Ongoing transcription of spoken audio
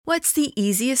What's the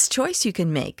easiest choice you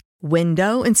can make?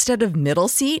 Window instead of middle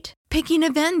seat? Picking a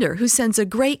vendor who sends a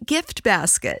great gift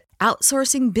basket?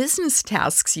 Outsourcing business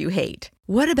tasks you hate?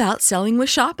 What about selling with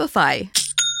Shopify?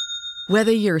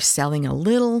 Whether you're selling a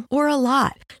little or a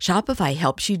lot, Shopify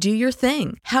helps you do your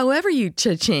thing, however you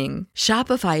cha-ching.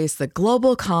 Shopify is the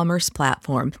global commerce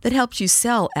platform that helps you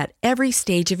sell at every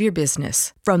stage of your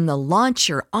business. From the launch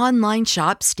your online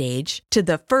shop stage to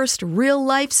the first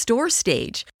real-life store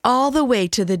stage, all the way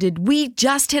to the did we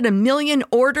just hit a million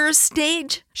orders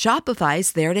stage.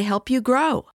 Shopify's there to help you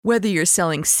grow. Whether you're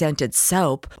selling scented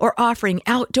soap or offering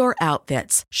outdoor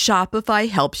outfits, Shopify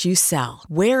helps you sell.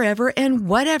 Wherever and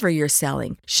whatever you're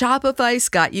selling, Shopify's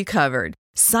got you covered.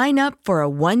 Sign up for a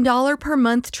 $1 per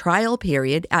month trial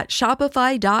period at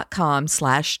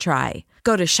shopify.com/try.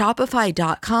 Go to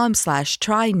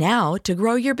shopify.com/try now to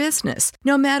grow your business,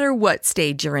 no matter what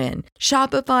stage you're in.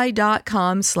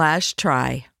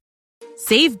 Shopify.com/try.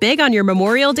 Save big on your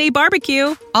Memorial Day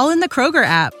barbecue, all in the Kroger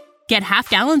app. Get half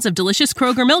gallons of delicious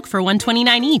Kroger milk for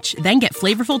 $1.29 each. Then get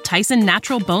flavorful Tyson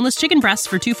natural boneless chicken breasts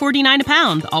for $2.49 a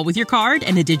pound, all with your card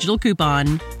and a digital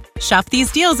coupon. Shop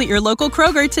these deals at your local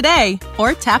Kroger today,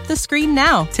 or tap the screen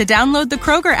now to download the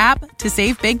Kroger app to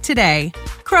save big today.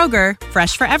 Kroger,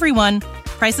 fresh for everyone.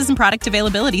 Prices and product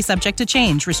availability subject to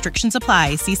change. Restrictions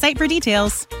apply. See site for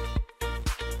details.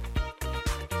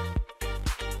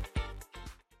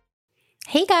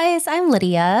 Hey guys, I'm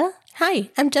Lydia. Hi,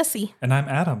 I'm Jessie. And I'm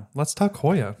Adam. Let's talk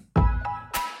Hoya.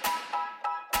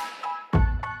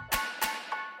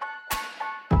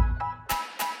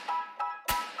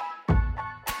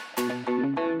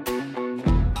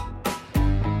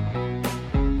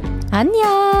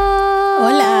 Annyeong!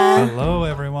 Hola. Hello,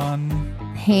 everyone.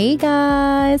 Hey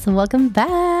guys, welcome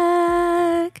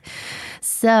back.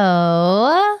 So,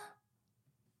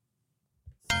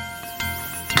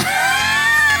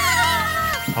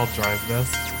 I'll drive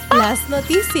this. Las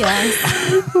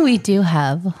noticias. we do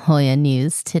have Hoya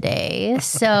news today.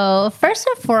 So, first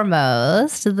and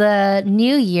foremost, the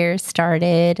new year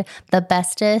started the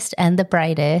bestest and the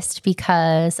brightest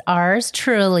because ours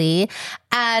truly,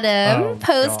 Adam,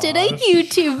 posted a gosh.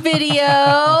 YouTube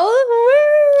video.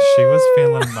 She was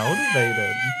feeling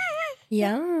motivated.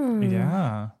 Yum.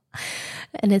 Yeah.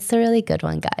 And it's a really good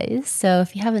one, guys. So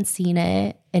if you haven't seen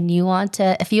it and you want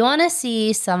to, if you want to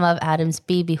see some of Adam's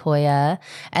baby Hoya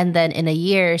and then in a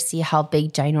year see how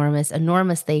big, ginormous,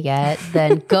 enormous they get,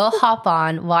 then go hop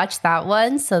on, watch that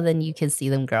one so then you can see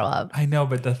them grow up. I know,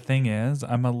 but the thing is,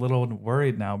 I'm a little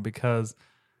worried now because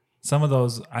some of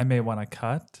those I may want to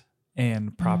cut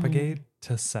and propagate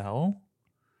to sell.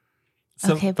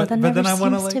 So, okay, but that never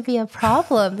seems to be a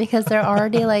problem because they're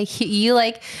already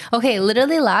okay,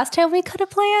 literally last time we cut a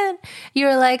plant, you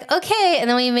were like, okay. And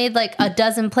then we made like a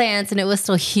dozen plants and it was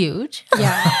still huge.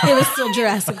 Yeah, it was still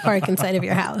Jurassic Park inside of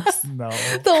your house. No.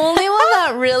 The only one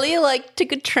that really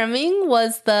took a trimming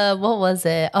was what was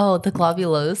it? Oh, the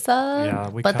globulosa. Yeah,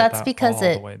 we but cut that's that because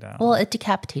all the way down. Well, it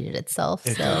decapitated itself.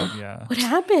 It so did, yeah. What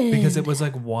happened? Because it was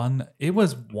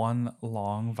one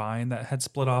long vine that had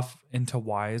split off into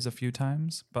Ys a few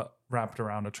times, but wrapped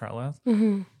around a trellis.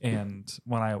 Mm-hmm. And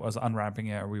when I was unwrapping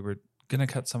it, we were going to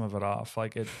cut some of it off.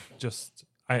 Like it just,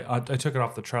 I took it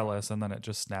off the trellis and then it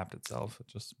just snapped itself. It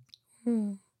just.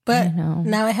 But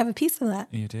now I have a piece of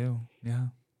that. You do, yeah.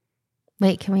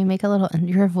 Wait, can we make a little,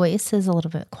 your voice is a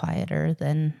little bit quieter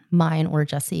than mine or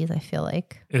Jesse's, I feel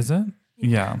like. Is it?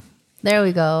 Yeah. There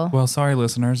we go. Well, sorry,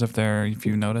 listeners, if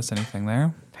you notice anything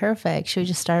there. Perfect. Should we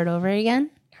just start over again?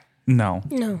 No.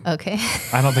 Okay.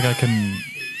 I don't think I can.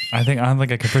 I don't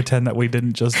think I can pretend that we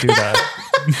didn't just do that.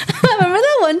 Remember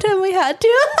that one time we had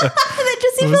to? That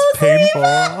just It was painful.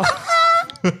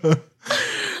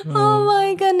 Oh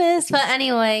my goodness. But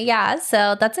anyway, yeah.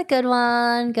 So that's a good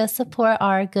one. Go support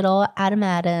our good old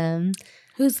Adam.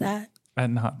 Who's that?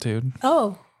 And not dude.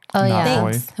 Oh, Oh yeah.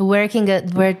 Boy. Where can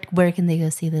they go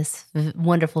see this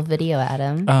wonderful video,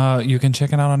 Adam? You can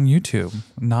check it out on YouTube.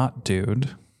 Not dude.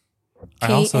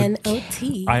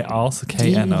 K-N-O-T. I also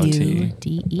K-N-O-T.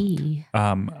 D-E.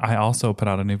 I also put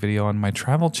out a new video on my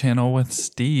travel channel with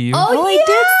Steve. Oh, I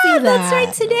did see that. That's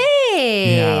right,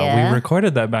 today. Yeah, we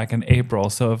recorded that back in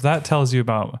April. So if that tells you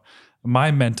about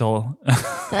my mental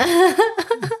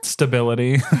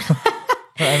stability,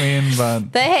 I mean, but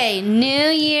hey, new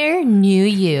year, new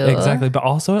you. Exactly, but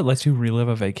also it lets you relive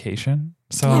a vacation.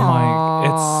 So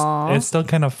I'm like, it's still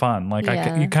kind of fun. Like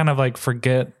you kind of like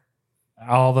forget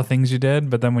all the things you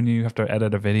did, but then when you have to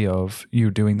edit a video of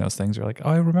you doing those things, you're like, oh,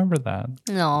 I remember that.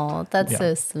 No, that's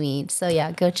so sweet. So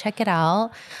yeah, go check it out.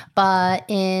 But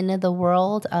in the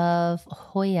world of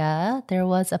Hoya, there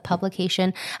was a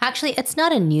publication. Actually, it's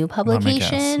not a new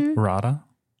publication. Rada?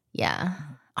 Yeah.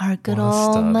 Our good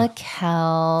old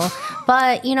Mikkel.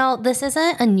 But, this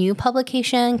isn't a new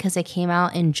publication because it came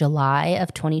out in July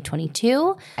of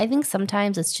 2022. I think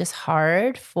sometimes it's just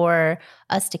hard for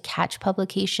us to catch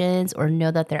publications or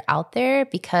know that they're out there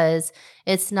because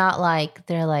it's not like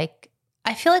they're like,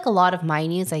 I feel like a lot of my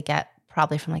news I get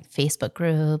probably from like Facebook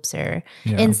groups or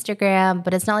Instagram,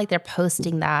 but it's not like they're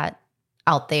posting that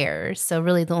out there. So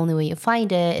really the only way you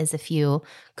find it is if you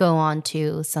go on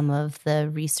to some of the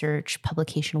research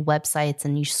publication websites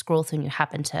and you scroll through and you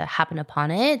happen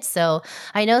upon it. So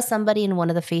I know somebody in one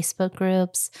of the Facebook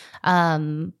groups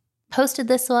posted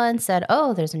this one, said,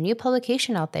 oh, there's a new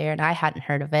publication out there, and I hadn't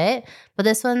heard of it. But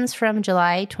this one's from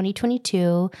July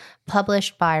 2022,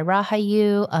 published by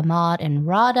Rahayu, Ahmad, and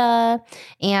Rada.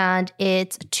 And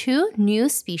it's 2 new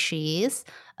species,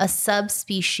 a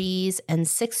subspecies, and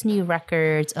 6 new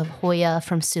records of Hoya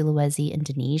from Sulawesi,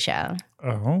 Indonesia.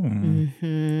 Oh.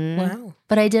 Mm-hmm. Wow.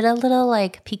 But I did a little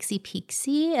like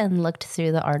peeksy and looked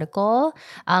through the article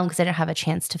because I didn't have a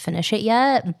chance to finish it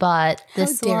yet. But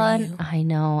this one, you? I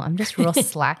know, I'm just real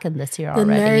slacking this year already.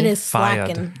 The nerd is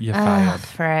slacking. You're fired.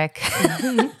 Frick.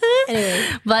 Anyway.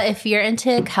 But if you're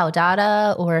into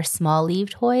caudata or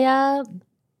small-leaved Hoya,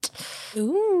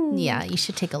 ooh, yeah, you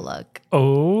should take a look.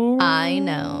 Oh. I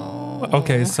know.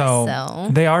 Okay, so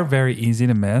they are very easy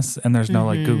to miss, and there's no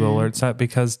like Google Alert set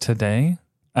because today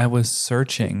I was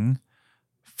searching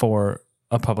for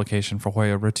a publication for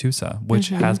Hoya retusa, which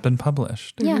has been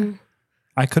published. Yeah.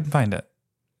 I couldn't find it.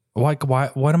 Why?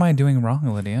 What am I doing wrong,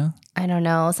 Lydia? I don't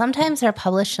know. Sometimes they're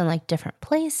published in like different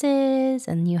places,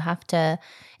 and you have to.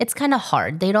 It's kind of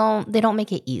hard. They don't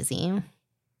make it easy.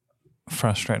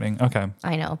 Frustrating. Okay.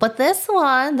 I know. But this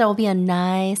one, there will be a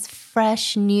nice,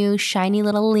 fresh, new, shiny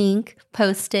little link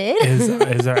posted.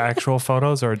 Is there actual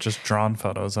photos or just drawn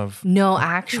photos of? No,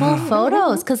 actual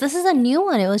photos. Because this is a new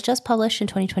one. It was just published in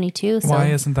 2022. So. Why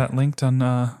isn't that linked on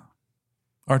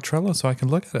our Trello so I can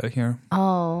look at it here?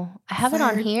 Oh, I have it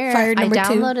on here. Fire I number 2.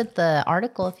 downloaded the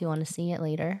article if you want to see it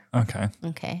later.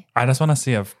 Okay. I just want to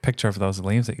see a picture of those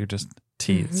leaves that you just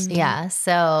teased. Yeah.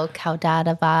 So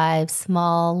caudata vibes,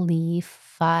 small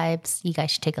leaf vibes. You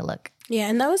guys should take a look. Yeah.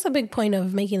 And that was a big point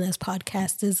of making this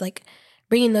podcast is like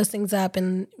bringing those things up.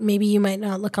 And maybe you might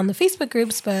not look on the Facebook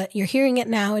groups, but you're hearing it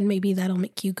now. And maybe that'll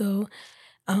make you go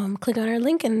click on our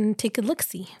link and take a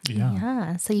look-see.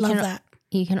 Yeah. So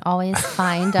you can always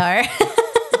find our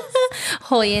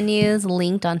Hoya news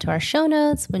linked onto our show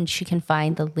notes, which you can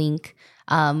find the link.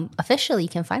 Officially, you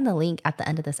can find the link at the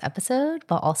end of this episode,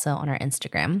 but also on our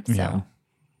Instagram. So. Yeah.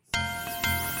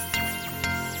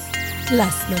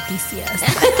 Las noticias.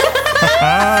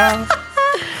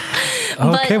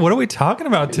 Okay, what are we talking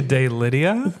about today,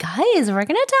 Lydia? Guys, we're going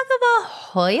to talk about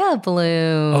Hoya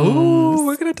blooms. Oh,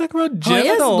 we're going to talk about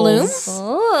genitals. Hoya's blooms?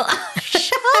 Oh,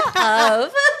 shut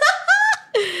up.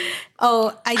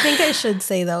 Oh, I think I should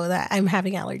say, though, that I'm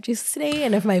having allergies today.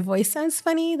 And if my voice sounds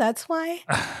funny, that's why.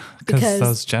 Because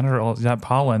those genitals, that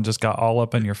pollen just got all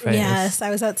up in your face. Yes, I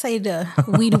was outside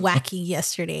weed wacky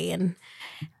yesterday. And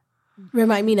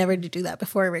remind me never to do that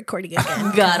before recording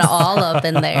again. Got all up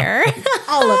in there.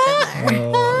 All up in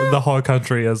there. The whole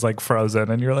country is like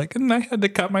frozen. And you're like, and I had to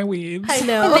cut my weeds. I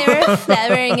know. They were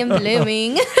flowering and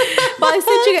blooming. Well, I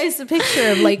sent you guys a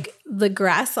picture of like the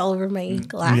grass all over my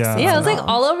glasses. Yeah, it was like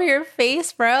all over your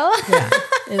face, bro. Yeah,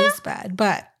 it was bad.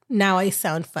 But now I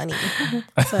sound funny.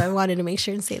 So I wanted to make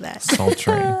sure and say that.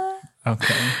 Sultry.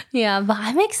 Okay. Yeah, but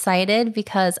I'm excited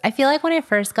because I feel like when I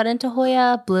first got into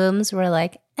Hoya, blooms were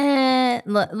like,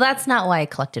 that's not why I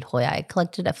collected Hoya. I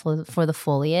collected it for the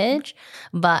foliage.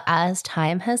 But as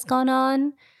time has gone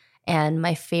on, and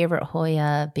my favorite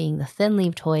Hoya being the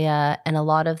thin-leaved Hoya, and a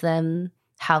lot of them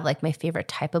have like my favorite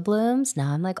type of blooms.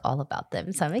 Now I'm like all about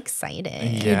them. So I'm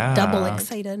excited. Yeah. You're double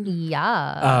excited.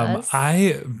 Yeah.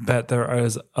 I bet there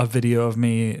is a video of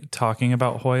me talking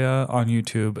about Hoya on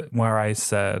YouTube where I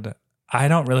said, I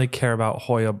don't really care about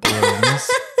Hoya blooms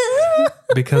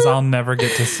because I'll never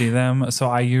get to see them. So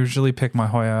I usually pick my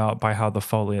Hoya out by how the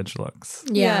foliage looks.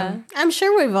 Yeah. I'm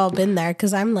sure we've all been there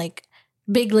because I'm like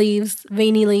big leaves,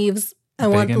 veiny leaves. I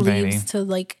want the leaves to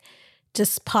like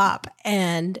just pop.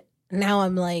 And now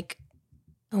I'm like,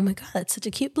 oh my God, that's such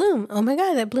a cute bloom. Oh my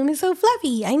God, that bloom is so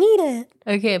fluffy. I need it.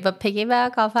 Okay, but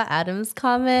piggyback off of Adam's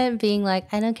comment being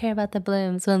like, I don't care about the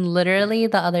blooms, when literally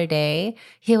the other day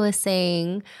he was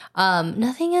saying,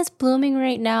 nothing is blooming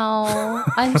right now.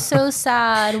 I'm so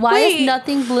sad. Why is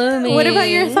nothing blooming? What about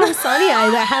your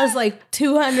Thomsonia that has like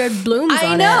 200 blooms on it?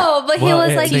 I know, but he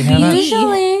was like,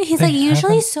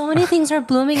 usually so many things are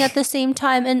blooming at the same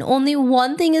time and only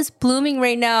one thing is blooming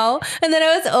right now. And then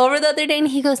I was over the other day and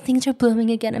he goes, things are blooming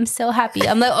again. again. I'm so happy.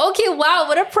 I'm like, okay, wow,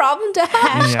 what a problem to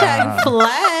have. Hashtag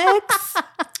flex.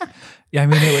 Yeah, I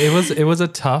mean, it was a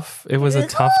tough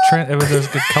trend. There's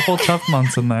a couple tough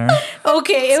months in there.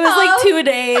 Okay, it was like 2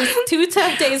 days, 2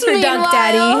 tough days for Dunk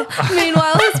Daddy.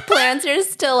 Meanwhile, his plants are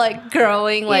still like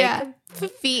growing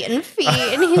feet and feet,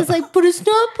 and he's like, but it's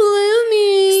not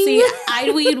blooming. See,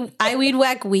 I weed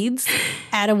whack weeds.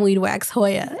 Adam weed whacks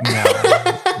Hoya.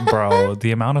 Yeah. Bro,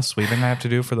 the amount of sweeping I have to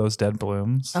do for those dead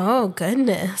blooms. Oh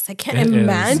goodness, I can't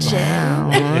imagine.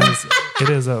 It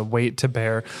is a weight to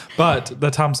bear. But the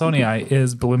Thomsonii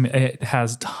is blooming. It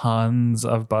has tons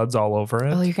of buds all over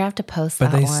it. Oh, you're gonna have to post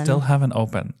that. But they one. still haven't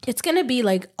opened. It's gonna be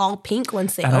like all pink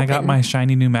once they and open. I got my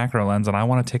shiny new macro lens, and I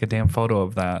want to take a damn photo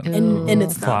of that. And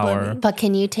it's flower. But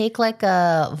can you take like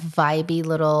a vibey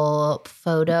little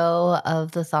photo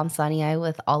of the Thomsonii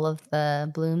with all of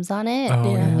the blooms on it?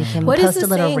 Oh, and we can What post is a it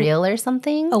little saying? reel or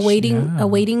something. a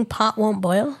waiting pot won't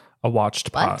boil. A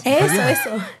watched pot.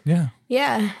 Eso. Yeah.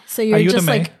 Yeah. So you're just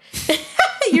like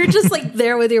you're just like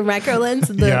there with your macro lens.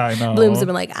 And the I know. blooms have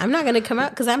been like, I'm not gonna come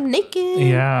out because I'm naked.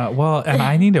 Yeah. Well, and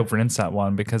I need to rinse that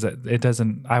one because it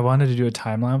doesn't. I wanted to do a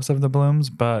time lapse of the blooms,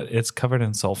 but it's covered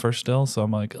in sulfur still. So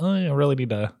I'm like, oh, I really need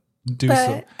to do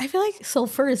But I feel like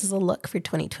sulfur is a look for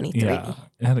 2023.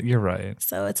 Yeah, you're right.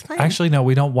 So it's fine. Actually, no,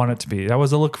 we don't want it to be. That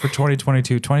was a look for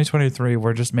 2022. 2023,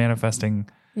 we're just manifesting.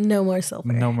 No more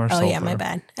sulfur. No more sulfur. Oh yeah, my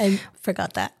bad. I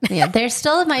forgot that. Yeah, there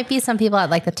still might be some people at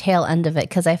like the tail end of it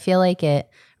because I feel like it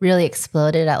really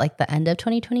exploded at like the end of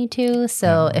 2022.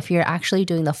 So if you're actually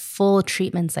doing the full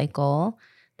treatment cycle,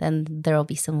 then there will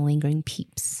be some lingering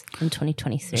peeps in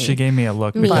 2023. She gave me a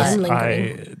look because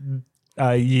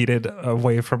I yeeted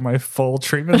away from my full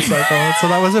treatment cycle. So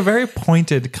that was a very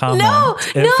pointed comment.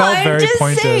 It felt very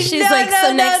pointed. She's like,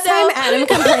 next time Adam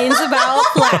complains about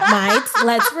flat mites,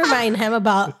 let's remind him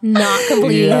about not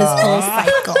completing his full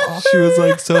cycle. She was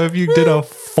like, so if you did a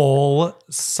full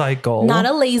cycle. Not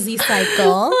a lazy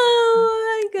cycle.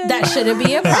 Oh my goodness. That shouldn't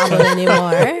be a problem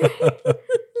anymore.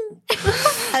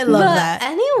 I love that.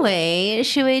 Anyway,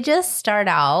 should we just start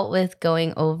out with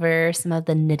going over some of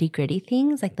the nitty gritty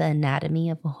things like the anatomy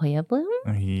of a Hoya bloom?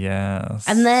 Yes.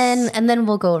 And then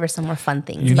we'll go over some more fun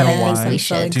things. You know I why? think we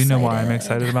should. Do you know why I'm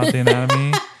excited about the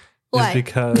anatomy? Why? Is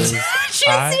because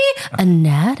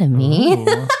anatomy.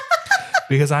 Ooh.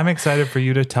 Because I'm excited for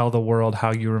you to tell the world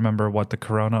how you remember what the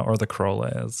corona or the corolla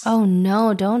is. Oh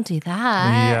no, don't do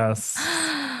that. Yes.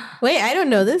 Wait, I don't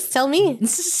know this. Tell me.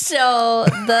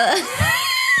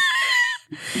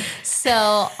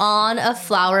 So on a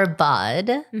flower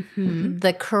bud,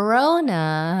 the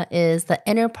corona is the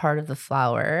inner part of the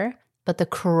flower, but the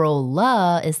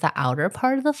corolla is the outer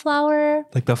part of the flower.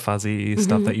 Like the fuzzy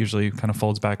stuff that usually kind of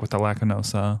folds back with the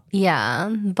lacunosa. Yeah,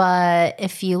 but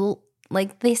if you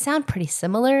they sound pretty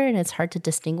similar and it's hard to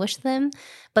distinguish them.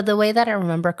 But the way that I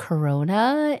remember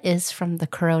corona is from the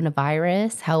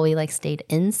coronavirus, how we stayed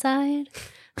inside.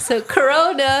 So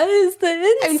corona is the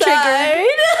inside.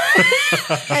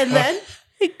 And then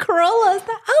corolla is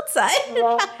the outside.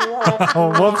 Oh,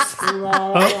 whoops.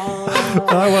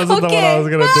 That wasn't the one I was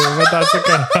going to do, but that's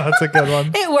a good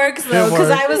one. it works though, because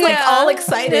I was all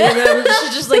excited and then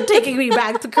she's just taking me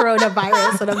back to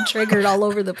coronavirus and I'm triggered all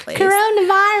over the place.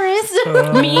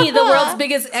 Coronavirus. Me, the world's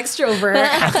biggest extrovert,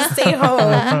 have to stay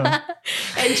home.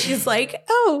 And she's like,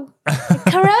 oh,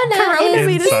 Corona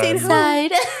made us stay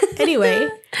inside. Anyway.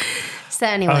 So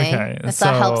anyway, Okay, if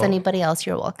that helps anybody else,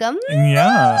 you're welcome.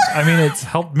 Yeah. I mean, it's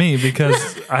helped me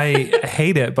because I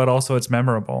hate it, but also it's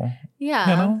memorable. Yeah.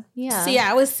 You know? Yeah. See,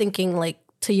 I was thinking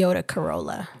Toyota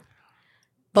Corolla.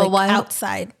 But why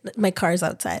outside? My car's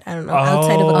outside. I don't know.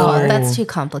 Outside of a car. Oh, that's too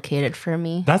complicated for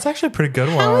me. That's actually a pretty good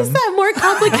one. How is that more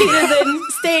complicated than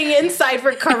staying inside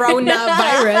for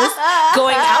coronavirus,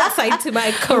 going outside to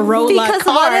my Corolla Because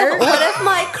car? what if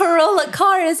my Corolla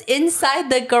car is inside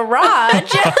the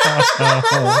garage?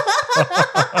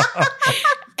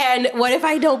 And what if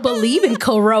I don't believe in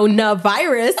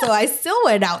coronavirus, so I still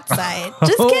went outside?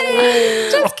 Just kidding.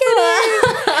 Just kidding.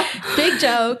 Big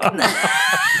joke.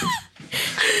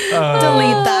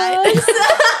 Delete that.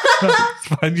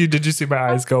 Did you see my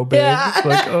eyes go big?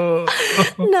 Yeah.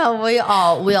 No, we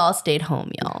all stayed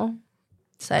home, y'all.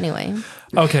 So anyway.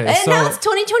 Okay. And now it's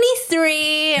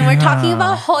 2023 and we're talking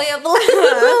about Hoya bloom.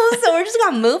 So we're just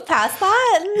going to move past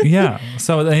that. Yeah.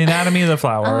 So the anatomy of the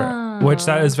flower, which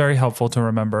that is very helpful to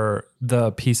remember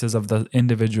the pieces of the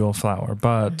individual flower.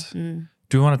 But do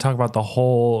we want to talk about the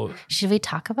whole? Should we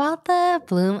talk about the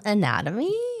bloom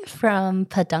anatomy from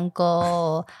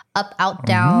peduncle up, out,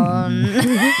 down,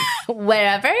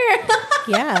 wherever?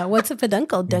 Yeah. What's a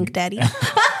peduncle, Dunk Daddy?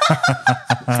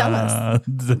 Tell us.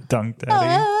 The Dunk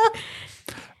Daddy.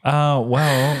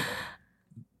 Well,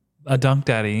 a dunk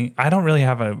daddy. I don't really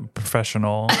have a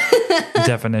professional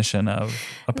definition of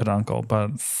a peduncle,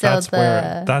 but that's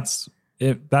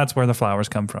where the flowers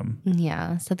come from.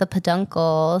 Yeah. So the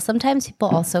peduncle, sometimes people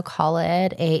also call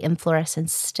it a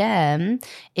inflorescence stem,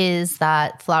 is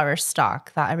that flower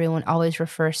stalk that everyone always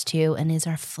refers to and is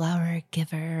our flower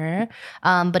giver.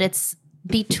 But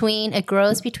it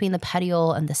grows between the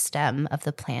petiole and the stem of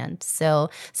the plant. So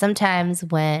sometimes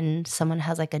when someone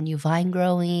has like a new vine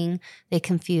growing, they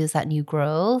confuse that new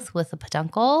growth with a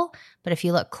peduncle. But if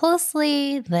you look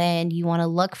closely, then you want to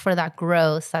look for that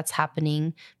growth that's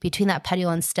happening between that petiole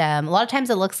and stem. A lot of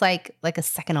times it looks like a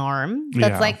second arm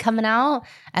that's like coming out,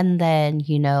 and then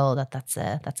you know that's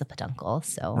a peduncle.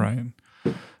 So right.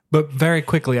 But very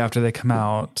quickly after they come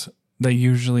out, they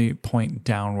usually point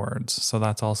downwards. So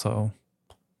that's also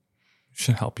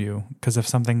should help you, because if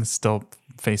something's still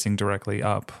facing directly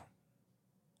up,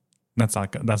 that's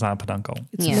not a peduncle.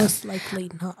 It's most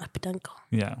likely not a peduncle.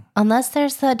 Yeah. Unless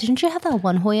there's didn't you have that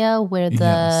one Hoya where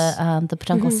the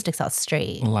peduncle sticks out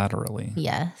straight laterally?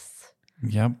 Yes.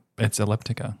 Yep. It's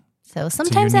elliptica. So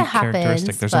sometimes it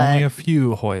happens. There's only a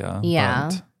few Hoya. Yeah.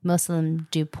 Most of them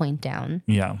do point down.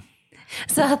 Yeah.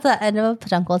 So at the end of a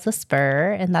peduncle is a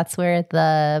spur, and that's where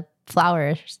the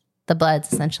flowers, the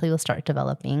buds essentially will start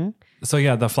developing. So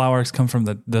yeah, the flowers come from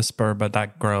the spur, but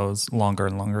that grows longer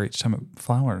and longer each time it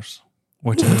flowers,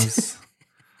 which is,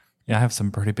 I have some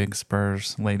pretty big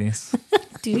spurs, ladies.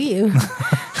 Do you?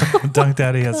 Dunk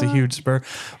Daddy has a huge spur,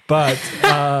 but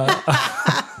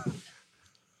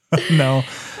no.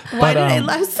 Why did I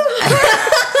laugh so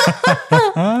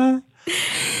hard?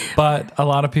 But a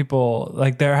lot of people,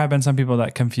 like there have been some people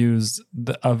that confuse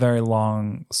a very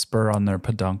long spur on their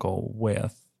peduncle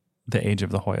with the age of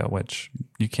the Hoya, which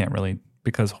you can't really,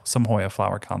 because some Hoya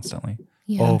flower constantly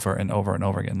over and over and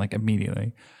over again, like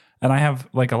immediately. And I have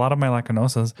like a lot of my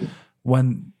lacunosas,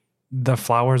 when the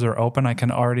flowers are open, I can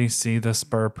already see the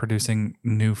spur producing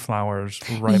new flowers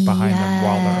right behind them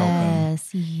while they're open.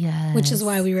 Yes. Which is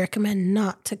why we recommend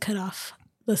not to cut off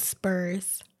the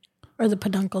spurs or the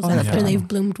peduncles after they've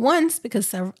bloomed once,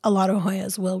 because a lot of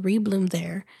Hoyas will rebloom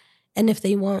there. And if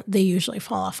they won't, they usually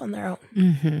fall off on their own.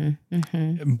 Mm-hmm,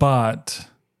 mm-hmm. But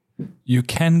you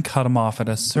can cut them off at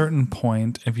a certain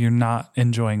point if you're not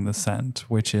enjoying the scent,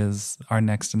 which is our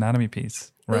next anatomy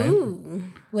piece, right? Ooh,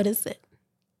 what is it?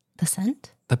 The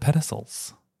scent? The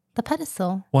pedicels. The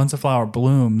pedicel. Once a flower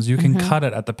blooms, you can cut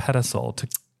it at the pedicel to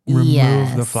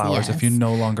remove the flowers if you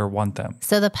no longer want them.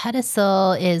 So the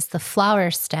pedicel is the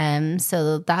flower stem.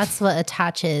 So that's what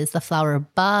attaches the flower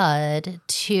bud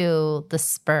to the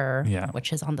spur,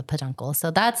 which is on the peduncle.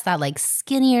 So that's that like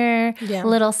skinnier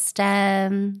little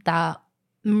stem that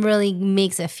really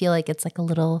makes it feel like it's like a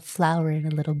little flower in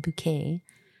a little bouquet.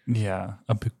 Yeah,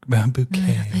 a bouquet. A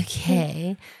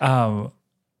bouquet.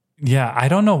 Yeah, I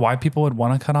don't know why people would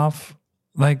want to cut off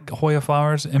like Hoya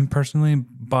flowers impersonally,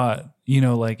 but you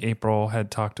know, like April had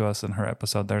talked to us in her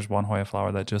episode, there's one Hoya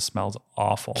flower that just smells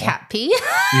awful. Cat pee?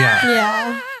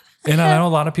 Yeah. And I know a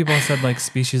lot of people have said like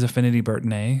species affinity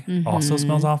Burtonnaise also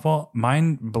smells awful.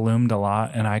 Mine bloomed a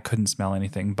lot and I couldn't smell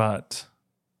anything, but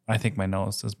I think my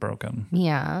nose is broken.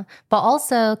 Yeah. But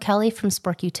also Kelly from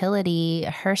Spork Utility,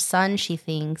 her son, she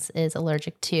thinks, is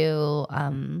allergic to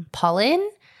pollen.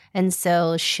 And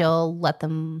so she'll let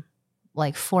them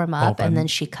like form up and then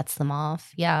she cuts them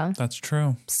off. Yeah. That's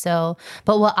true. So,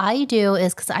 but what I do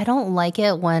is, because I don't like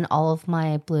it when all of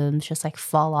my blooms just like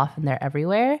fall off and they're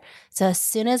everywhere. So as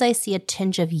soon as I see a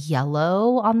tinge of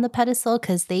yellow on the pedicel,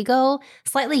 because they go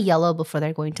slightly yellow before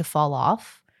they're going to fall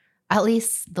off, at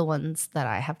least the ones that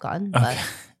I have gotten. But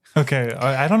okay.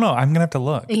 I don't know. I'm going to have to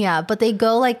look. Yeah. But they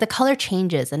go like the color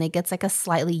changes and it gets like a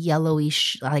slightly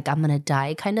yellowish, like I'm going to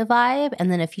die kind of vibe.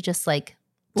 And then if you just like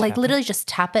literally just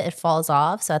tap it, it falls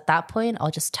off. So at that point,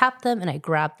 I'll just tap them and I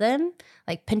grab them,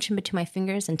 like pinch them between my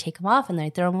fingers and take them off, and then I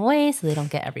throw them away so they don't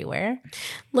get everywhere.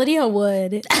 Lydia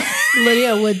would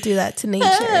do that to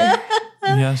nature.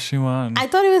 Yes, she would. I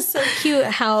thought it was so cute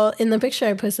how in the picture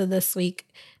I posted this week,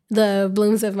 the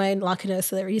blooms of my Lacanosa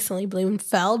that recently bloomed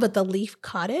fell, but the leaf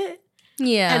caught it.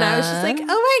 Yeah. And I was just like, oh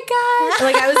my God.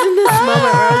 Like I was in this moment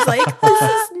where I was like, this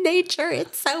is nature.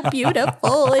 It's so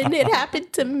beautiful. And it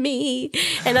happened to me.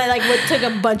 And I like took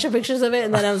a bunch of pictures of it.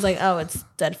 And then I was like, oh, it's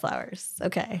dead flowers.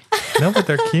 Okay. No, but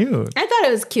they're cute. I thought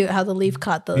it was cute how the leaf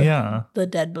caught the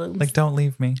dead blooms. Like, don't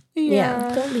leave me.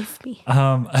 Yeah. Don't leave me.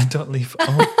 Don't leave.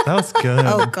 Oh, that was good.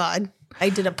 Oh God. I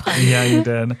did a pun. Yeah, you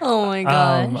did. Oh my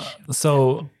gosh.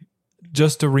 So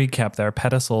just to recap there,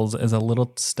 pedicels is a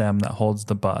little stem that holds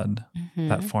the bud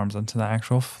that forms into the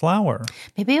actual flower.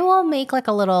 Maybe we'll make like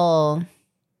a little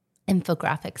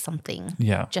infographic something.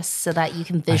 Yeah. Just so that you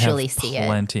can visually see it.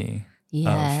 Plenty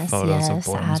of photos of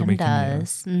blooms Adam we can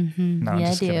use. Mm-hmm. No,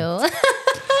 yeah, I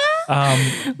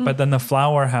do. But then the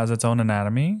flower has its own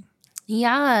anatomy.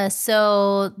 Yeah.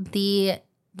 So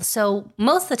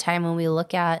most of the time when we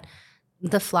look at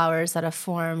the flowers that are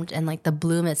formed and like the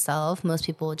bloom itself, most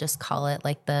people will just call it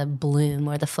like the bloom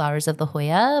or the flowers of the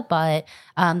Hoya, but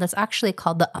that's actually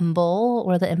called the umbel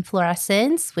or the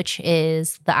inflorescence, which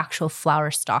is the actual flower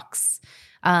stalks.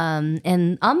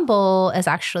 And umbel is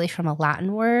actually from a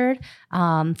Latin word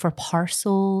for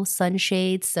parcel,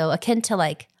 sunshade, so akin to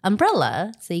like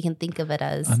umbrella. So you can think of it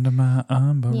as under my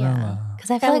umbrella. Because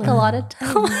I feel like a lot of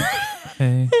times.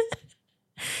 Hey.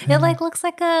 It like looks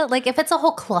like if it's a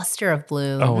whole cluster of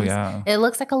blooms. Oh yeah, it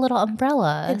looks like a little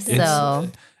umbrella.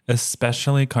 So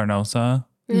especially Carnosa.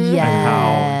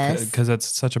 Yes, because it's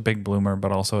such a big bloomer,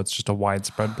 but also it's just a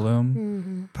widespread bloom.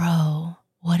 Mm-hmm. Bro,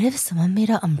 what if someone made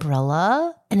an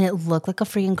umbrella and it looked like a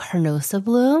freaking Carnosa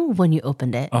bloom when you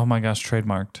opened it? Oh my gosh,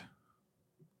 trademarked,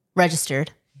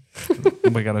 registered.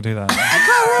 We got to do that.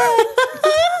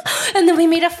 And then we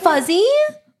made a fuzzy.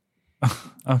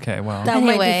 Okay, well. That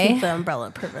might defeat the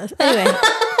umbrella purpose. Anyway.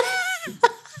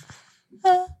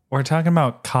 We're talking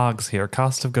about COGS here,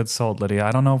 cost of goods sold, Lydia.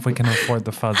 I don't know if we can afford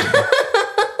the fuzzy.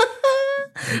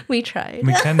 We tried.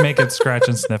 We can make it scratch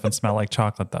and sniff and smell like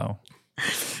chocolate, though.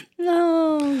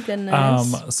 Oh,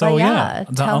 goodness. So, yeah,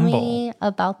 the tell umbel. me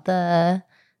about the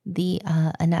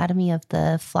anatomy of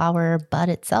the flower bud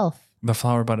itself. The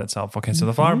flower bud itself. Okay, so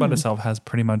the flower bud itself has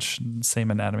pretty much the same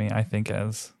anatomy, I think,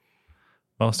 as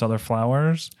most other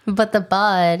flowers. But the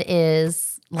bud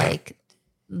is like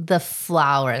the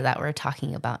flower that we're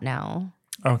talking about now.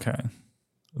 Okay.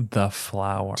 The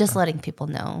flower. Just letting people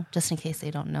know, just in case they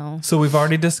don't know. So we've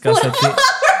already discussed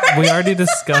that. We already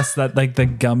discussed that, like the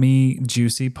gummy,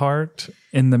 juicy part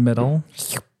in the middle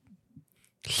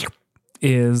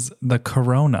is the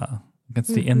corona. It's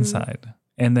the inside.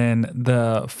 And then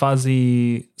the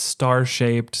fuzzy,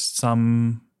 star-shaped,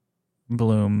 some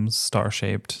blooms,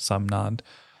 star-shaped, some not,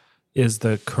 is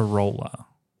the corolla.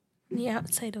 The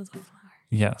outside of the flower.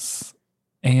 Yes.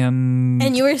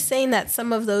 And you were saying that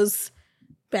some of those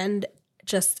bend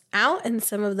just out and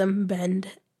some of them bend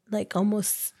like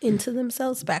almost into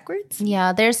themselves backwards.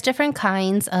 Yeah, there's different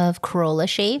kinds of corolla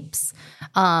shapes.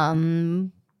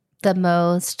 The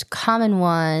most common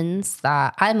ones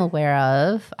that I'm aware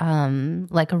of,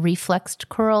 like a reflexed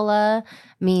corolla,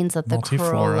 means that the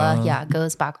corolla,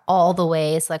 goes back all the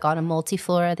way. It's like on a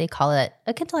multiflora, they call it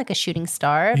akin to like a shooting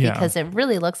star because it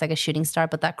really looks like a shooting star,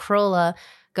 but that corolla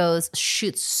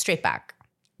shoots straight back.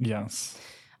 Yes.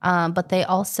 But they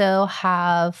also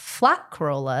have flat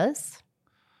corollas.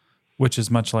 Which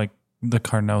is much like the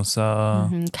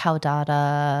carnosa.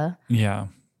 Caudata. Yeah.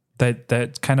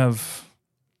 That kind of...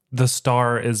 The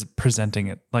star is presenting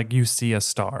it like you see a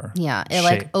star. Yeah, it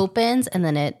like opens and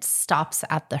then it stops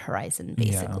at the horizon,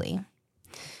 basically.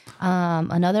 Yeah.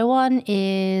 Another one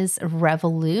is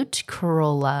revolute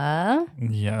corolla.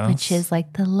 Yeah, which is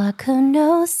like the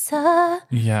lacunosa.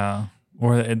 Yeah,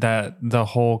 or that the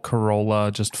whole corolla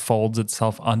just folds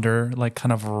itself under, like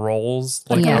kind of rolls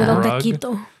like a rug,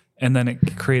 and then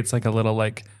it creates like a little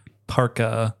like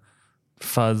parka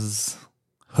fuzz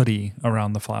hoodie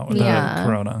around the flower, the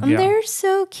corona. They're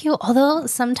so cute. Although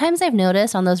sometimes I've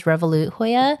noticed on those revolute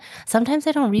Hoya, sometimes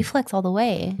they don't reflex all the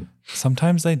way.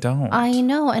 Sometimes they don't. I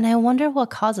know. And I wonder what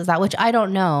causes that, which I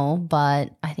don't know, but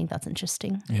I think that's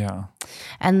interesting. Yeah.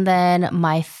 And then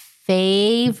my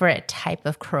favorite type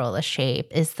of corolla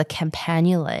shape is the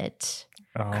campanulate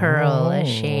corolla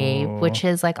shape, which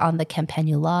is like on the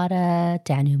campanulata,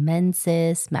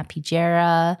 danumensis,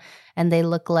 mapigera, and they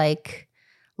look like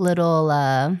little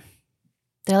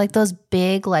they're like those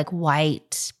big like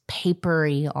white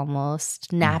papery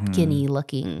almost napkin-y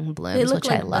looking blooms, they look which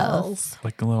like I love bells.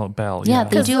 Like a little bell. Yeah,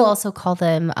 they do also call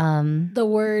them the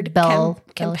word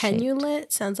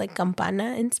campanulate sounds like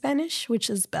campana in Spanish, which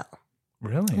is bell.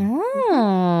 Really?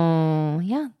 Oh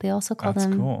yeah, they also call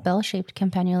them bell-shaped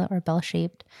campanulate or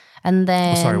bell-shaped. And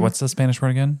then sorry, what's the Spanish word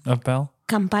again of bell?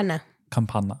 Campana.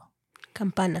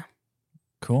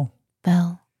 Cool.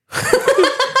 Bell.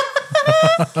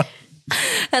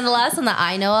 And the last one that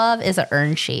I know of is an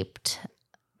urn-shaped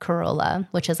corolla,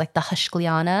 which is like the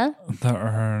Hushkliana. The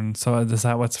urn. So is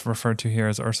that what's referred to here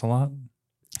as ursulot?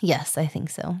 Yes, I think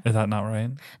so. Is that not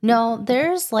right? No,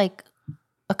 there's like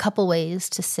a couple ways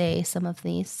to say some of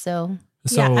these. So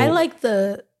yeah, I like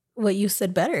what you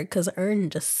said better because urn.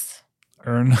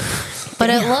 But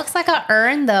it looks like an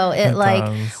urn though. It like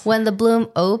does. When the bloom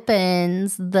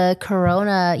opens, the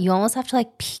corona, you almost have to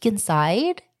like peek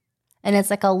inside. And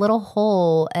it's like a little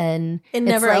hole, and it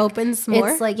never opens more.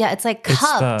 It's like, it's like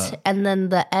cupped, and then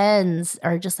the ends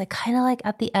are just like kind of like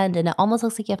at the end, and it almost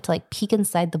looks like you have to like peek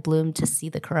inside the bloom to see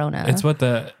the corona. It's what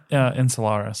the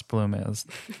insularis bloom is.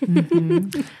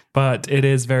 Mm-hmm. But it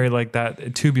is very like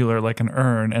that tubular, like an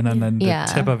urn, and then the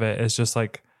tip of it is just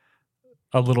like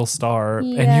a little star.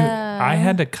 Yeah. And I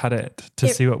had to cut it to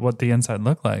see what the inside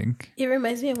looked like. It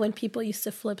reminds me of when people used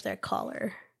to flip their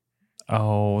collar.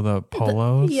 Oh, the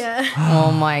polos? Yeah.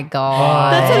 Oh my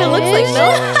God. That's what it looks like,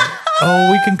 no?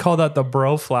 Oh, we can call that the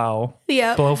bro flower.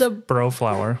 Yeah. The bro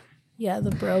flower. Yeah,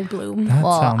 the bro bloom. That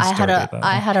sounds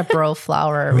I had a bro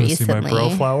flower recently. See my bro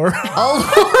flower? Oh,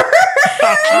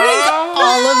 I think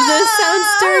all of this sounds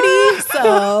dirty.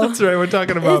 So that's right. We're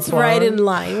talking about it's right in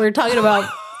line. We're talking about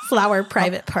flower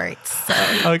private parts. So.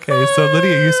 Okay, so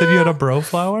Lydia, you said you had a bro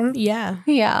flower? Yeah.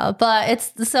 Yeah, but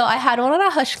so I had one on a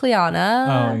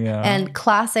Hushkliana. Oh, yeah. And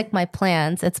classic my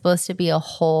plants, it's supposed to be a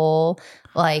whole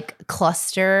like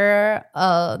cluster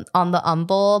on the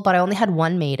umbel, but I only had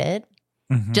one mated.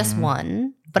 Mm-hmm. Just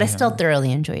one. But I still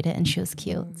thoroughly enjoyed it, and she was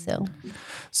cute.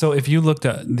 So if you looked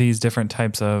at these different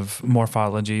types of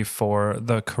morphology for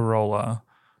the corolla,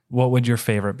 what would your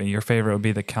favorite be? Your favorite would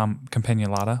be the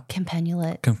campanulata?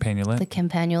 Campanulate. The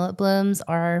campanulate blooms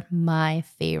are my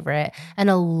favorite. And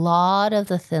a lot of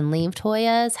the thin-leaved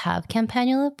Hoyas have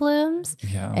campanulate blooms.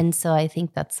 Yeah. And so I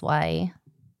think that's why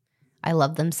I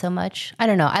love them so much. I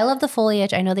don't know. I love the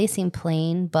foliage. I know they seem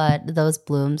plain, but those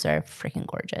blooms are freaking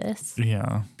gorgeous.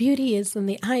 Yeah. Beauty is in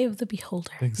the eye of the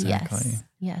beholder. Exactly.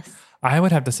 Yes. I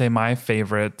would have to say my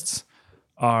favorites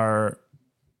are...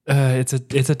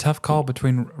 it's a tough call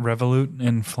between Revolute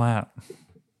and flat.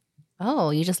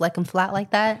 Oh, you just like them flat like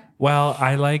that? Well,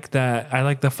 I like that. I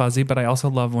like the fuzzy, but I also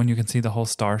love when you can see the whole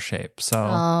star shape. So.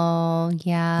 Oh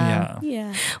yeah.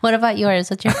 Yeah. What about yours?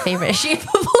 What's your favorite shape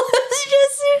of blooms?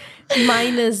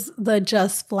 Mine is the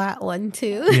just flat one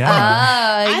too. Yeah.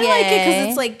 I like it because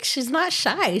it's like she's not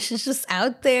shy. She's just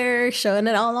out there showing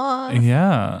it all off.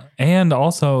 Yeah, and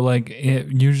also like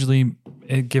it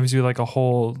gives you like a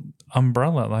whole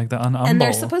umbrella, like the umbel. And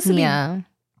they're supposed to be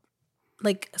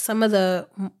like some of the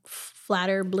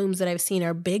flatter blooms that I've seen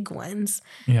are big ones.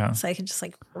 Yeah. So I could just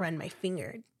like run my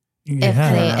finger.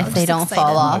 If they don't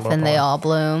fall off and they all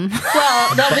bloom.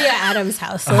 Well, they'll be at Adam's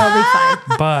house, so they'll be fine.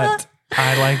 But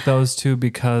I like those too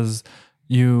because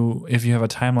if you have a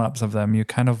time lapse of them, you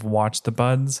kind of watch the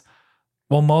buds.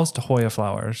 Well, most Hoya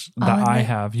flowers that I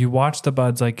have, you watch the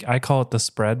buds, like I call it the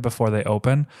spread before they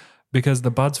open. Because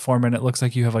the buds form and it looks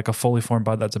like you have like a fully formed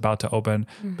bud that's about to open,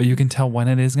 but you can tell when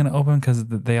it is going to open because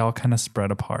they all kind of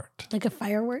spread apart. Like a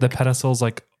firework? The pedicels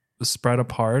like spread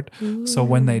apart. Ooh. So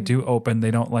when they do open, they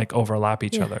don't like overlap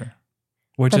each other,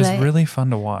 which is really fun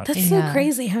to watch. That's so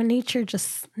crazy how nature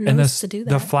just knows to do that.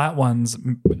 The flat ones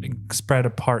spread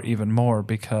apart even more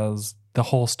because the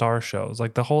whole star shows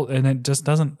and it just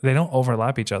they don't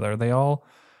overlap each other. They all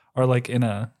are like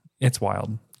it's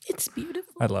wild. It's beautiful.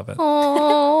 I love it.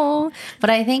 Oh,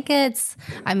 but I think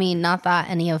not that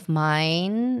any of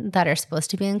mine that are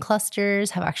supposed to be in clusters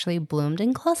have actually bloomed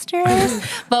in clusters.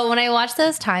 But when I watch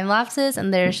those time lapses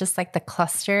and there's just like the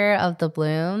cluster of the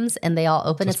blooms and they all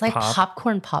open, it's like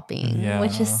popcorn popping,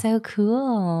 which is so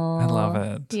cool. I love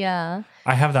it. Yeah.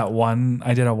 I have that one.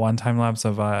 I did a one time lapse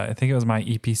of, I think it was my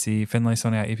EPC,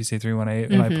 Finlay-Sonia EPC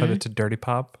 318, and I put it to Dirty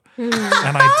Pop. And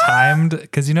I timed,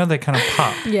 because they kind of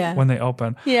pop when they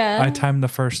open. Yeah. I timed the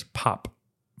first pop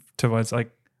to what's like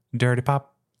Dirty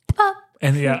Pop. Pop.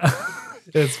 And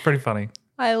it's pretty funny.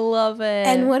 I love it.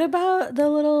 And what about the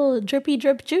little drippy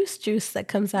drip juice that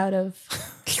comes out of?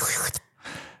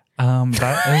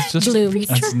 That is just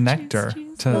that's nectar.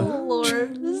 Oh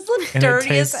Lord, this is the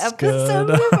dirtiest episode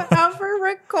we've ever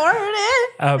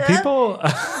recorded. People,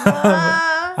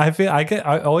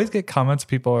 I always get comments.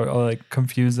 People are like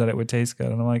confused that it would taste good,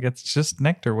 and I'm like, it's just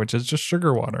nectar, which is just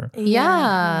sugar water.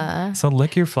 Yeah. So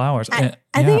lick your flowers. I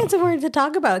think it's important to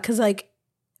talk about because like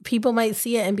people might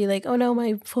see it and be like, oh no,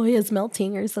 my Hoya is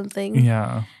melting or something.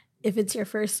 Yeah. If it's your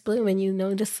first bloom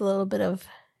and just a little bit of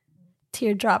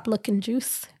teardrop looking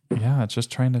juice. Yeah, it's just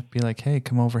trying to be like, hey,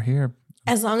 come over here.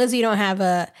 As long as you don't have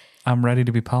I'm ready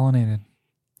to be pollinated.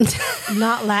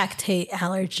 Not lactate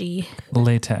allergy.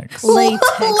 Latex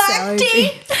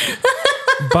allergy.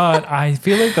 But I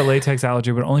feel like the latex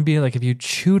allergy would only be like if you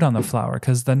chewed on the flower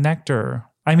because the nectar,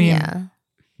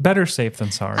 better safe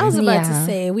than sorry. I was about to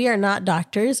say, we are not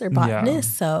doctors or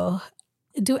botanists, so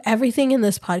do everything in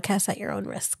this podcast at your own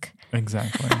risk.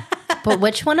 Exactly. But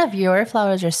which one of your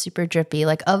flowers are super drippy?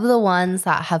 Like of the ones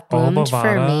that have bloomed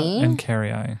for me? And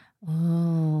carrii.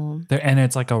 Oh. Oh. And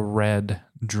it's like a red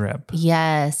drip.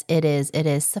 Yes, it is. It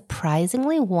is.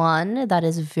 Surprisingly, one that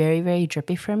is very, very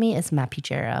drippy for me is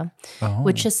Mapigera,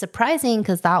 which is surprising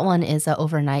because that one is an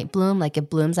overnight bloom. Like it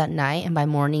blooms at night and by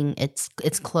morning it's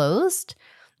closed.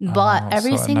 But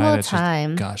every single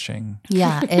time. Just gushing.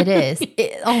 Yeah, it is.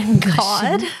 Oh,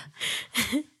 God.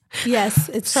 Yes,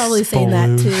 it's probably saying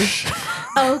that too.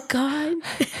 Oh, God.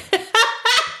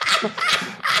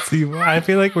 See, I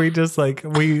feel like we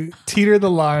teeter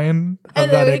the line of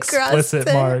that explicit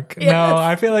mark. Yes. No,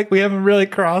 I feel like we haven't really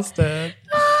crossed it.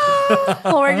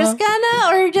 We're just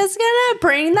gonna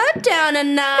bring that down a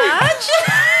notch.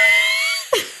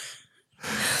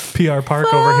 PR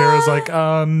Park over here is like,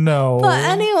 no. But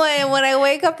anyway, when I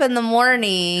wake up in the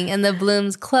morning and the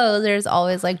blooms close, there's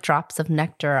always like drops of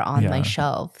nectar on my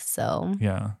shelf. So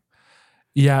yeah.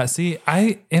 See,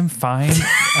 I am fine.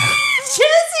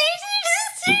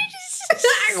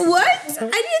 What?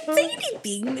 I didn't say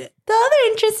anything. The other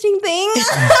interesting thing.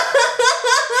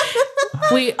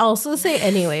 We also say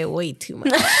anyway way too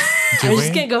much. I'm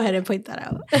just gonna go ahead and point that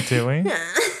out. Do we?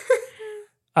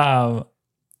 I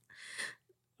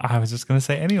was just gonna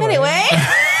say anyway. Anyway.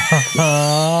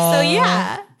 So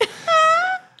yeah.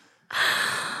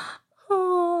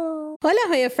 Hola,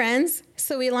 Hoya friends.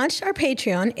 So we launched our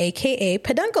Patreon, aka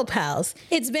Peduncle Pals.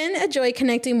 It's been a joy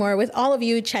connecting more with all of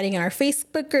you, chatting in our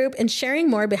Facebook group, and sharing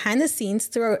more behind the scenes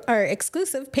through our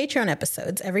exclusive Patreon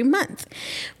episodes every month.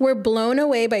 We're blown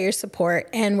away by your support,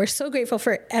 and we're so grateful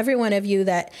for every one of you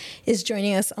that is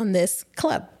joining us on this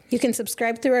club. You can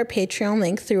subscribe through our Patreon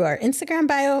link through our Instagram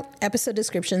bio, episode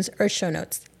descriptions, or show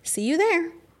notes. See you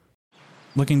there.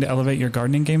 Looking to elevate your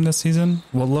gardening game this season?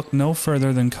 Well, look no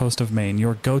further than Coast of Maine,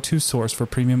 your go-to source for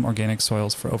premium organic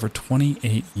soils for over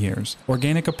 28 years.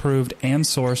 Organic approved and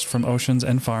sourced from oceans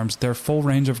and farms, their full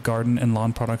range of garden and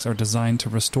lawn products are designed to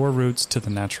restore roots to the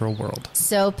natural world.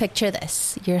 So picture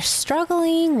this. You're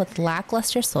struggling with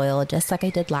lackluster soil just like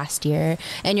I did last year,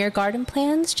 and your garden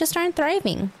plants just aren't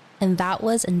thriving. And that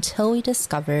was until we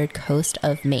discovered Coast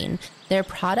of Maine. Their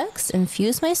products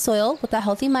infused my soil with the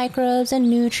healthy microbes and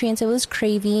nutrients it was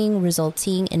craving,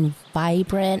 resulting in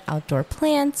vibrant outdoor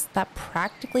plants that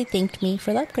practically thanked me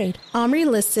for the upgrade. Omri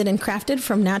listed and crafted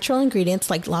from natural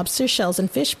ingredients like lobster shells and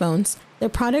fish bones, their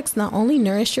products not only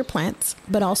nourish your plants,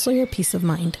 but also your peace of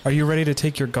mind. Are you ready to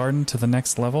take your garden to the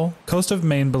next level? Coast of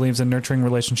Maine believes in nurturing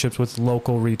relationships with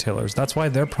local retailers. That's why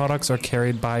their products are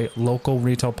carried by local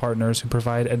retail partners who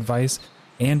provide advice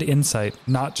and insight,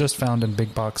 not just found in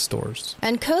big box stores.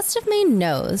 And Coast of Maine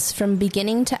knows, from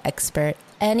beginning to expert,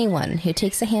 anyone who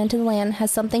takes a hand to the land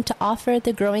has something to offer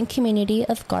the growing community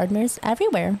of gardeners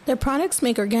everywhere. Their products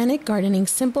make organic gardening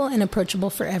simple and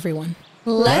approachable for everyone.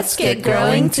 Let's get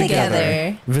growing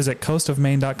together. Visit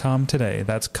coastofmaine.com today.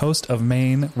 That's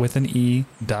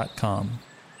coastofmaine.com.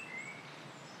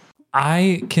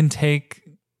 I can take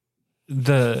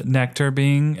the nectar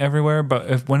being everywhere,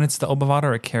 but when it's the obovata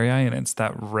or carrii and it's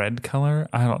that red color,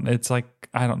 I don't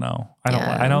know.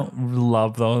 I don't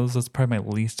love those. That's probably my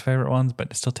least favorite ones,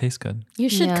 but it still tastes good. You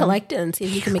should collect it and see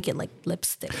if you can make it like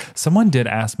lipstick. Someone did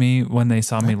ask me when they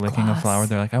saw me licking a flower,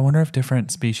 they're like, I wonder if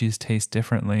different species taste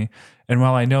differently. And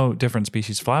while I know different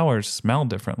species flowers smell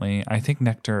differently, I think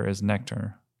nectar is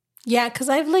nectar. Yeah, because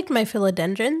I've licked my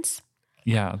philodendrons.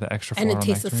 Yeah, the extra and floral it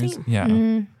tastes nectaries. the same. Yeah.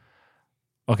 Mm.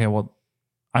 Okay, well,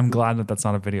 I'm glad that that's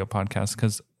not a video podcast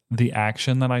because the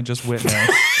action that I just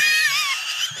witnessed.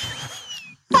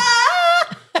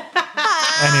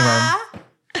 Anyway,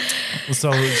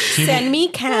 so send me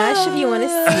cash if you want to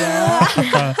see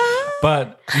it.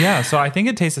 But yeah, so I think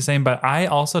it tastes the same, but I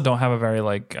also don't have a very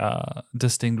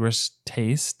distinguished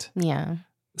taste. Yeah.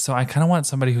 So I kind of want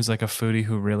somebody who's like a foodie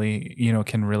who really,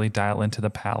 can really dial into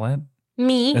the palate.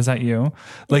 Me? Is that you?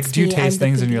 Like, it's do you me. taste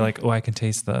things and you're like, oh, I can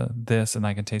taste this and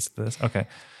I can taste this. Okay.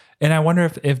 And I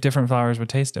wonder if different flowers would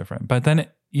taste different. But then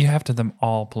you have to them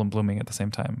all blooming at the same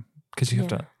time because you have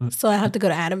to. So I have to go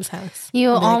to Adam's house. You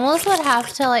almost would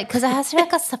have to because it has to be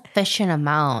a sufficient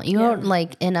amount. You don't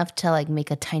enough to make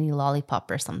a tiny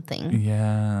lollipop or something.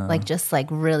 Yeah. Just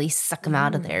really suck them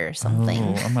out of there or something.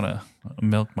 Oh, I'm going to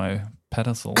milk my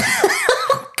pedicels.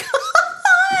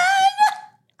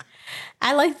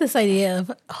 I like this idea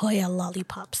of Hoya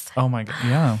lollipops. Oh my God.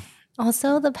 Yeah.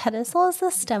 Also, the pedicel is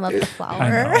the stem of the flower.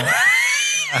 I know.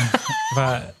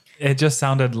 But it just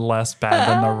sounded less bad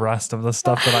than the rest of the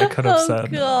stuff that I could have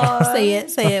said. God. Say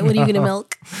it. What are you going to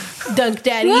milk? Dunk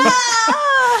Daddy.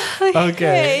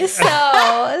 Okay.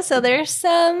 So there's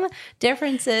some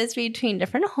differences between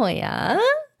different Hoya.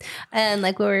 And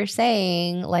like we were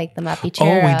saying, like the Mapigera.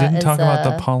 Oh, we didn't talk about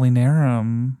the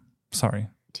polynerum. Sorry.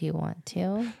 Do you want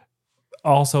to?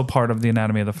 Also part of the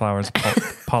anatomy of the flower is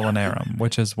pollinarum,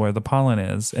 which is where the pollen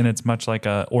is. And it's much like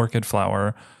a orchid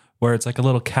flower where it's like a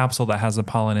little capsule that has the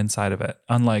pollen inside of it.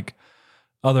 Unlike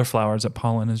other flowers, that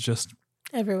pollen is just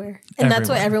everywhere. And that's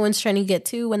what everyone's trying to get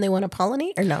to when they want to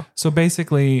pollinate, or no? So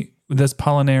basically, this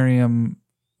pollinarium,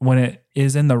 when it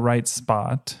is in the right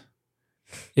spot,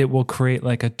 it will create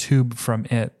like a tube from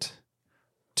it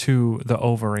to the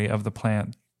ovary of the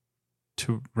plant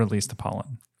to release the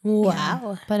pollen.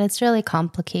 Wow. But it's really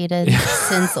complicated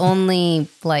since only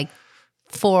like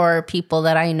 4 people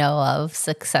that I know of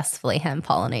successfully hand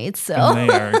pollinate. So and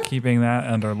they are keeping that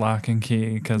under lock and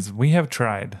key because we have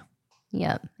tried.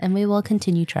 Yep. And we will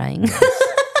continue trying.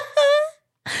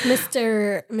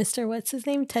 Mr. What's his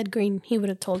name? Ted Green. He would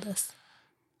have told us.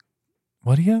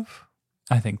 What do you have?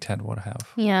 I think Ted would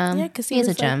have. Yeah. Yeah, because he's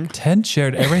a gem. Ted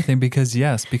shared everything because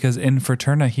in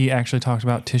Fraterna, he actually talked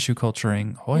about tissue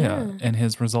culturing Hoya and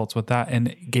his results with that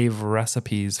and gave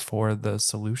recipes for the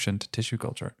solution to tissue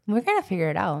culture. We're going to figure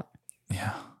it out.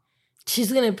 Yeah.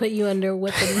 She's going to put you under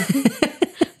weapon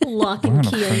lock and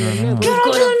key. Get on to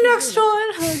the next one.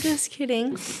 I'm just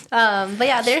kidding. But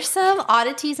yeah, there's some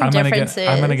oddities and differences.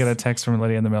 I'm going to get a text from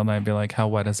Lydia in the middle of the night and be like, how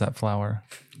wet is that flower?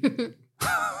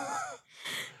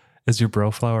 Is your bro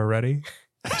flower ready?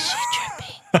 Is she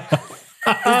dripping?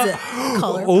 Is it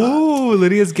color? Oh,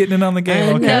 Lydia's getting in on the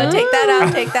game. Okay. No, take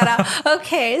that out.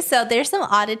 Okay, so there's some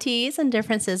oddities and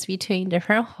differences between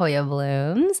different Hoya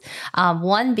blooms.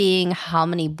 One being how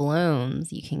many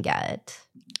blooms you can get.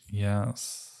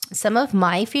 Yes. Some of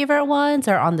my favorite ones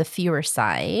are on the fewer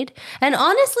side. And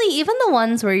honestly, even the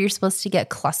ones where you're supposed to get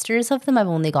clusters of them, I've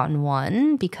only gotten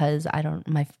one because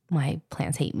my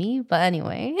plants hate me. But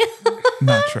anyway.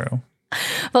 Not true.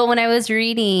 But when I was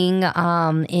reading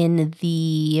in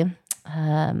the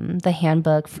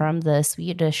handbook from the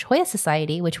Swedish Hoya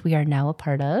Society, which we are now a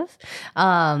part of,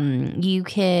 you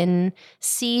can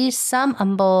see some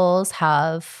umbels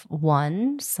have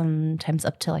 1, sometimes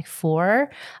up to like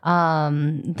 4.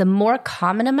 The more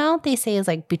common amount they say is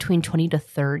like between 20 to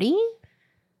 30.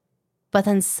 But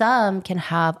then some can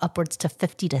have upwards to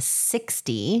 50 to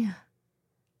 60,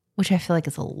 which I feel like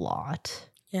is a lot.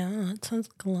 Yeah, that sounds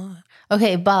like a lot.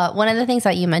 Okay, but one of the things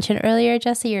that you mentioned earlier,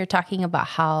 Jesse, you're talking about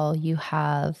how you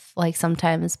have, like,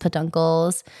 sometimes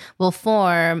peduncles will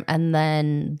form and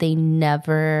then they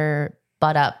never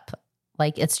bud up.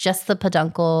 Like, it's just the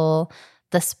peduncle,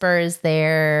 the spur is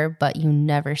there, but you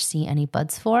never see any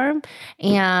buds form.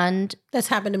 And that's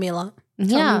happened to me a lot.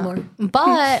 Tell me more.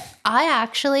 But I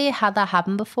actually had that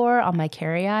happen before on my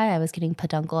carry I was getting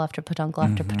peduncle after peduncle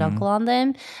after peduncle on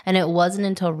them. And it wasn't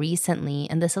until recently,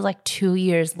 and this is like 2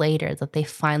 years later, that they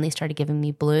finally started giving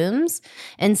me blooms.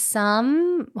 And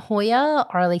some Hoya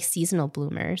are like seasonal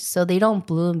bloomers, so they don't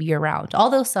bloom year round,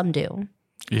 although some do.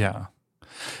 Yeah.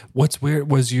 What's weird,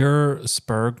 was your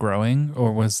spur growing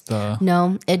or was the...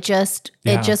 No, it just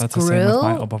grew. That's the same with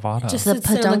my obovata. Just the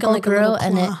peduncle grew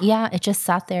and it just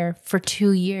sat there for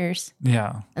 2 years.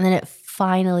 Yeah. And then it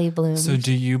finally bloomed. So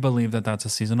do you believe that that's a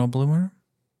seasonal bloomer?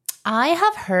 I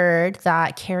have heard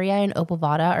that caryi and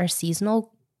obovata are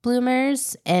seasonal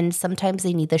bloomers, and sometimes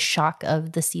they need the shock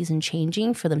of the season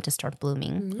changing for them to start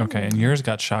blooming. Okay, and yours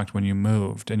got shocked when you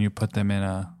moved and you put them in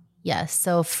a... Yes,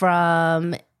 so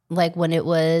from... like when it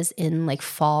was in like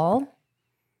fall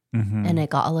and it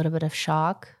got a little bit of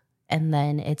shock and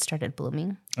then it started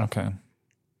blooming. Okay.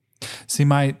 See,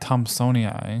 my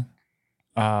Thompsonii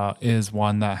is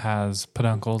one that has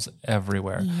peduncles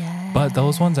everywhere. Yes. But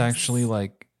those ones actually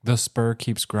like the spur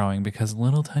keeps growing because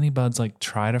little tiny buds like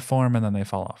try to form and then they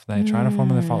fall off. They try to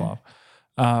form and they fall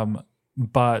off.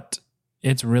 But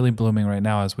it's really blooming right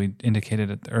now as we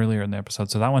indicated it earlier in the episode.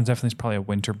 So that one's definitely probably a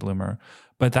winter bloomer.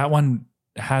 But that one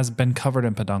has been covered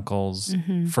in peduncles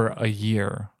for a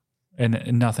year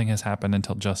and nothing has happened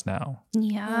until just now.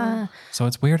 Yeah. So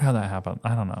it's weird how that happened.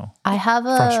 I don't know. I have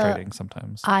frustrating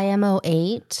sometimes. IMO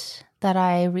 8 that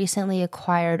I recently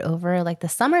acquired over like the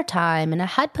summertime, and it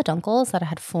had peduncles that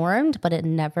had formed, but it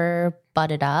never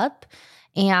budded up.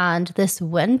 And this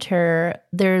winter,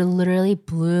 they're literally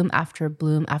bloom after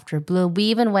bloom after bloom. We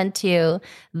even went to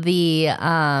the,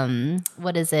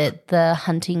 the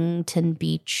Huntington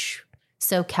Beach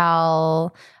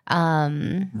SoCal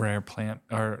rare plant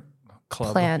or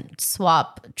club plant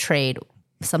swap trade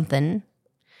something.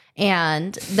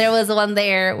 And there was one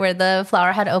there where the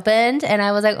flower had opened and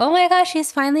I was like, oh my gosh,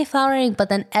 she's finally flowering. But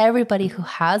then everybody who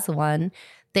has one,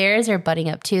 theirs are budding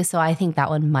up too. So I think that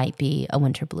one might be a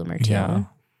winter bloomer too.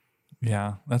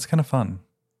 Yeah, that's kind of fun.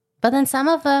 But then some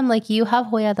of them, like you have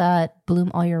Hoya that bloom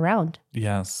all year round.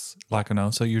 Yes.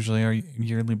 Lacunosa usually are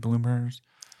yearly bloomers.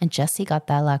 And Jessie got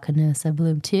that Lacanosa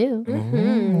bloom too.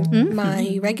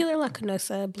 My regular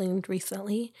Lacanosa bloomed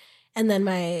recently. And then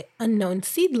my unknown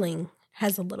seedling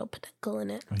has a little peduncle in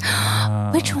it.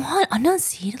 Yeah. Which one? Unknown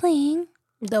seedling?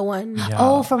 The one.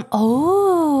 Yeah. Which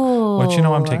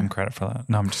I'm taking credit for that.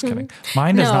 No, I'm just kidding.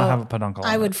 Mine does not have a peduncle.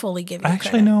 I would fully give you Actually,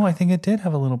 credit. no, I think it did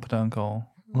have a little peduncle.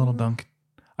 A little dunk.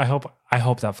 I hope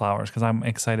that flowers because I'm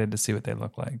excited to see what they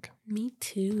look like. Me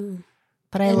too.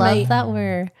 But I love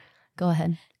that go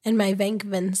ahead. And my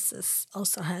Vankvensis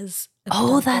also has a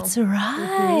Oh, peduncle. that's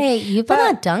right. You've been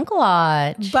on Dunk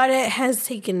Watch. But it has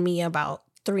taken me about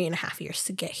 3.5 years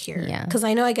to get here. Yeah. Because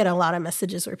I know I get a lot of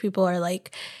messages where people are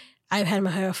like, I've had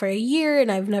my Hoya for a year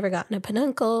and I've never gotten a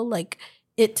peduncle. Like,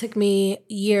 it took me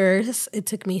years. It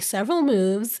took me several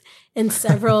moves and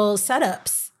several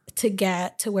setups to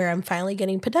get to where I'm finally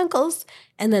getting peduncles.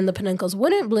 And then the peduncles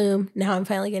wouldn't bloom. Now I'm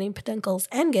finally getting peduncles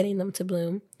and getting them to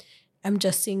bloom. I'm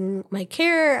adjusting my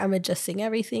care. I'm adjusting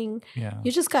everything. Yeah.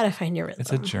 You just got to find your rhythm.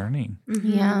 It's a journey.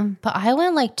 Yeah. But I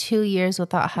went like 2 years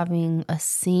without having a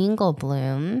single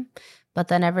bloom. But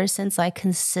then ever since I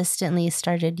consistently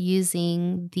started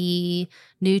using the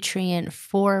nutrient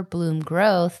for bloom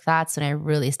growth, that's when I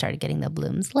really started getting the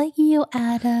blooms like you,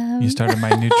 Adam. You started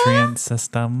my nutrient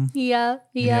system. Yeah.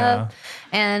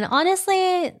 And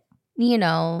honestly,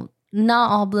 not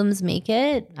all blooms make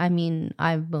it. I mean,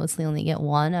 I mostly only get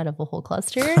one out of a whole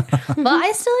cluster, but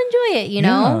I still enjoy it,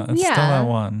 Yeah, it's still that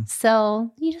one.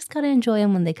 So you just got to enjoy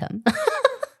them when they come.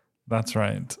 That's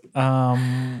right.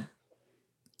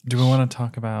 Do we want to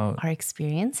talk about our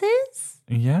experiences?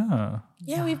 Yeah.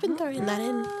 Yeah, we've been throwing that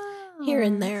in here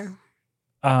and there.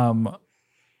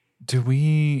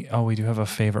 We do have a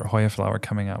favorite Hoya flower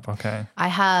coming up. Okay. I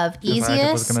have easiest.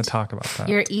 I was going to talk about that.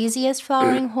 Your easiest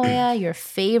flowering Hoya, your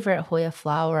favorite Hoya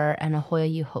flower, and a Hoya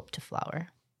you hope to flower.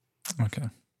 Okay.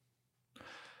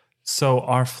 So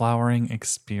our flowering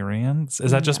experience, is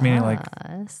that just meaning like,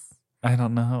 I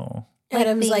don't know.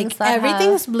 Adam's like,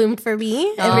 everything's bloomed for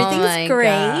me. Everything's great.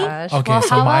 Gosh. Okay, well,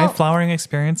 so my flowering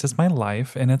experience is my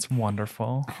life, and it's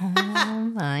wonderful.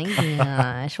 Oh my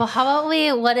gosh. Well, how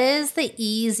about what is the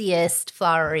easiest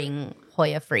flowering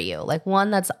Hoya for you? Like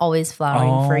one that's always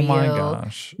flowering for you. Oh my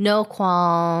gosh. No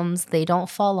qualms. They don't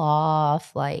fall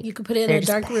off. Like you could put it in a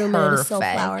dark room and it'll still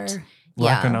flower.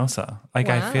 Yeah. Lacanosa. Like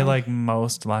I feel like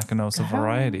most Lacanosa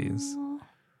varieties.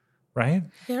 Right?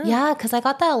 Yeah, because I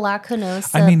got that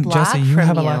Lacanosa. I mean, black Jesse, you from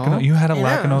had a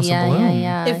Lacanosa bloom.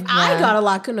 Yeah. If I got a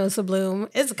Lacanosa bloom,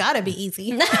 it's got to be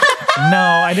easy. No,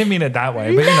 I didn't mean it that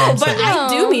way, but you know what I'm but saying. I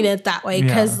do mean it that way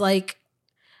because, like,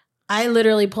 I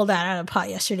literally pulled that out of a pot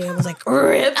yesterday and was like,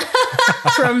 rip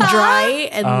from dry.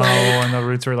 And and the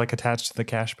roots were like attached to the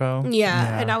cash bow.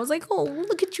 Yeah. And I was like, oh,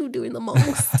 look at you doing the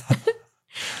most.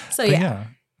 So,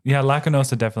 Yeah,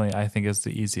 Lacanosa definitely, I think, is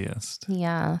the easiest.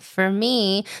 Yeah, for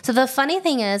me. So the funny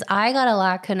thing is, I got a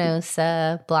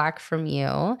Lacanosa black from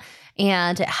you,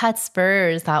 and it had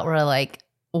spurs that were like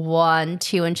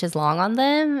 1-2 inches long on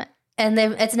them, and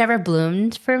it's never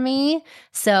bloomed for me.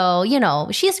 So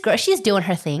she's doing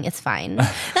her thing. It's fine.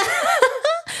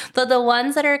 But the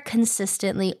ones that are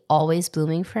consistently always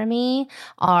blooming for me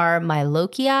are my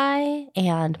Lokii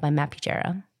and my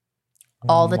Mapigera.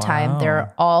 All the time. There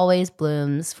are always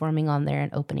blooms forming on there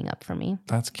and opening up for me.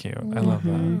 That's cute. I love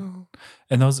that.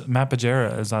 And those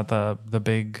Mapigera, is that the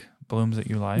big blooms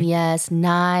that you like? Yes,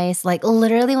 nice. Like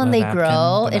literally when they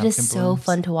grow, it is so blooms.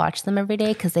 fun to watch them every day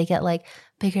because they get like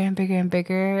bigger and bigger and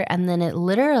bigger. And then it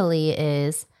literally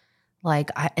is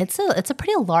like, it's a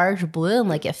pretty large bloom.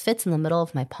 Like it fits in the middle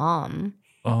of my palm.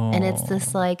 Oh. And it's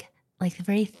this like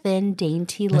very thin,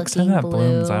 dainty Next looking time that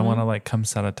bloom. blooms, I want to like come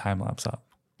set a time lapse up.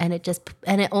 And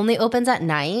it only opens at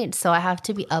night. So I have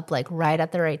to be up like right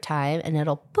at the right time and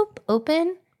it'll boop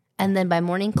open. And then by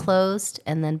morning closed.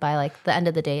 And then by like the end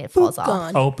of the day, it falls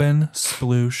off. Open,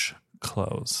 sploosh,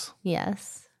 close.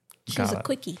 Yes. She's a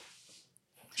quickie.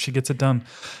 She gets it done.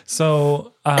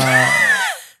 So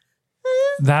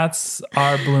that's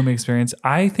our bloom experience.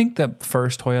 I think the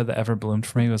first Hoya that ever bloomed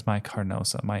for me was my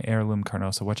Carnosa, my heirloom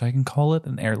Carnosa, which I can call it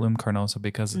an heirloom Carnosa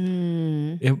because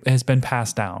it has been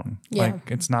passed down. Yeah. Like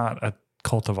it's not a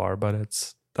cultivar, but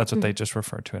that's what they just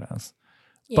refer to it as.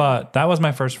 Yeah. But that was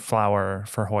my first flower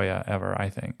for Hoya ever, I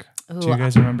think. Ooh, do you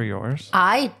guys remember yours?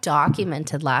 I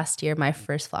documented last year my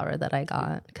first flower that I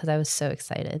got because I was so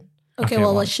excited. Okay,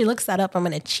 well, when she looks that up, I'm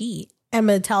going to cheat. I'm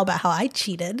going to tell about how I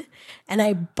cheated. And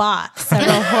I bought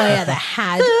several Hoya that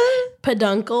had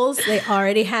peduncles. They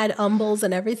already had umbels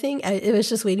and everything. It was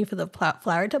just waiting for the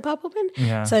flower to pop open.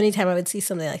 Yeah. So anytime I would see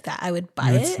something like that, I would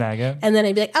buy it. Snag it. And then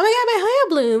I'd be like, oh my God, my Hoya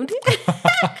bloomed.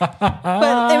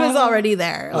 But it was already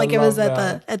there. Like it was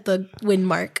at the wind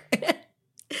mark.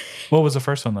 What was the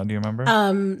first one though? Do you remember?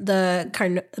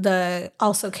 The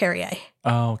also carry.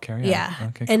 Oh, carry. Yeah.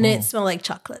 Okay, and cool. it smelled like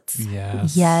chocolates.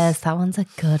 Yes, that one's a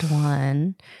good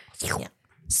one. Yeah.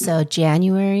 So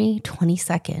January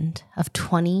 22nd of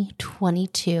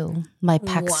 2022, my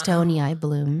Paxtonia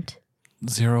bloomed.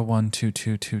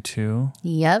 012222.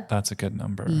 Yep. That's a good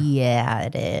number. Yeah,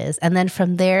 it is. And then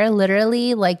from there,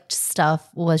 literally, like stuff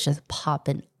was just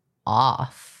popping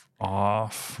off.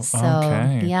 So,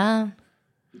 okay. yeah.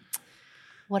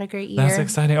 What a great year. That's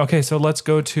exciting. Okay, so let's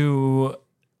go to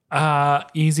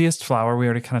easiest flower. We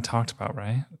already kind of talked about,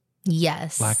 right?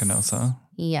 Yes. Lacanosa.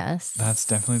 Yes. That's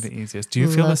definitely the easiest. Do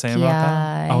you feel the same about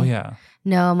that? Oh, yeah.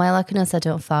 No, my Lacanosa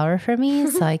don't flower for me,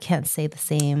 so I can't say the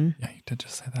same. Yeah, you did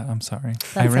just say that. I'm sorry.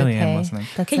 That's I really okay. am listening.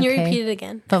 Can you repeat it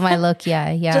again? But my look,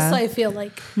 yeah. Just so I feel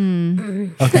like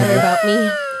Okay. better about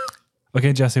me.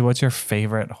 Okay, Jessie, what's your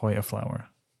favorite Hoya flower?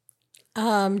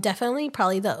 Definitely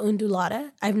probably the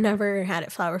undulata. I've never had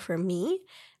it flower for me,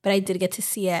 but I did get to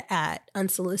see it at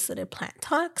Unsolicited Plant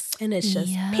Talks, and it's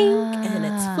just pink and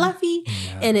it's fluffy,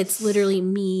 and it's literally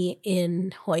me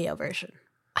in Hoya version.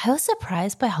 I was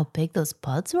surprised by how big those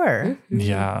buds were.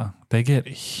 Yeah, they get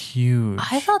huge.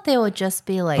 I thought they would just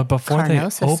be like, but before they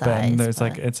Carnosa open, size, there's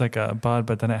like it's like a bud,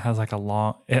 but then it has like a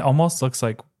long. It almost looks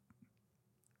like,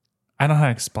 I don't know how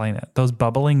to explain it. Those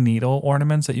bubbling needle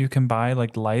ornaments that you can buy,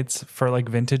 like lights for like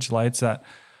vintage lights that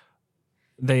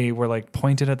they were like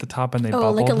pointed at the top and they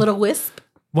bubbled. Like a little wisp.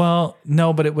 Well,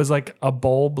 no, but it was like a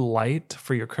bulb light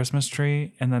for your Christmas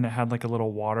tree, and then it had like a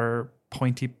little water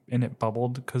pointy, and it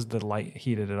bubbled because the light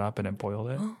heated it up and it boiled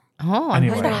it. Oh,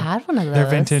 Anyway, I never had one of those. They're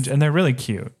vintage and they're really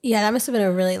cute. Yeah, that must have been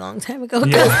a really long time ago.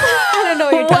 Yeah. I don't know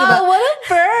what you're talking about. What a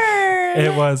bird!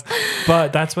 It was,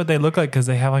 but that's what they look like because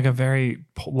they have like a very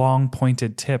long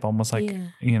pointed tip, almost like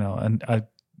a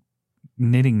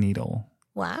knitting needle.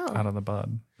 Wow. Out of the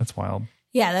bud. That's wild.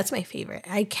 Yeah, that's my favorite.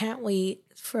 I can't wait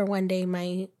for one day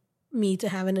me to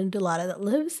have an undulata that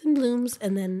lives and blooms,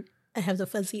 and then I have the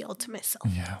fuzzy all to myself.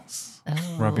 Yes.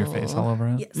 Rub your face all over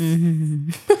it. Yes. Mm-hmm.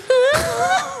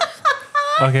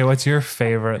 Okay, what's your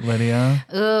favorite, Lydia?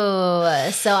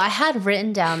 Ooh, so I had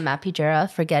written down Mapigera,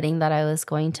 forgetting that I was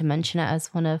going to mention it as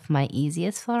one of my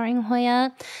easiest flowering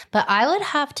Hoya, but I would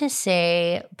have to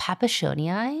say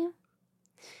Papasoniae.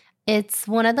 It's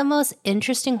one of the most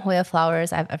interesting Hoya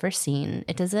flowers I've ever seen.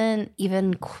 It doesn't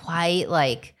even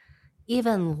quite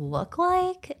even look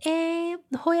like a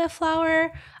Hoya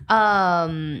flower,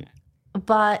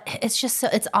 but it's just so,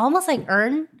 it's almost like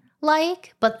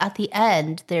urn-like, but at the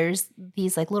end there's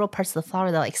these like little parts of the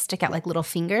flower that like stick out like little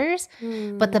fingers.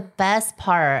 But the best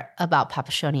part about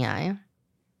Papasoniae,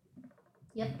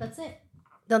 yep, that's it.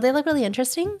 Don't they look really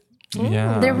interesting?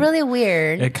 Yeah. They're really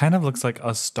weird. It kind of looks like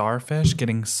a starfish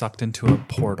getting sucked into a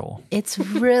portal. It's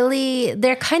really,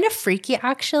 they're kind of freaky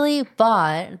actually,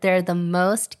 but they're the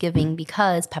most giving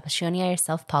because Papasoniae are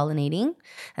self-pollinating.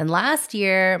 And last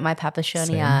year, my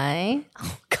Papasoniae,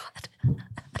 oh God.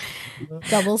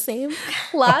 Double same.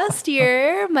 Last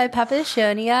year, my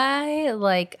Papasoniae,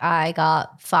 like I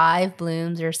got 5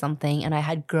 blooms or something, and I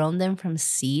had grown them from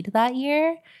seed that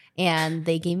year, and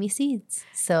they gave me seeds.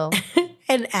 So...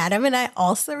 And Adam and I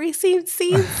also received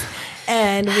seeds,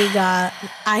 and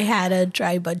I had a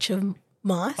dry bunch of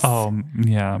moss. Oh,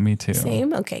 yeah, me too.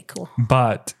 Same? Okay, cool.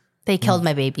 But they killed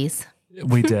my babies.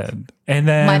 we did. And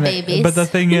then my babies. But the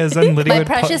thing is, then Lydia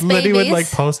Lydia would like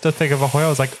post a thing of a Hoya. I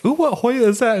was like, ooh, what Hoya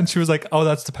is that? And she was like, oh,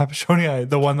 that's the Papasoniae,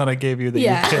 the one that I gave you that you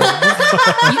killed.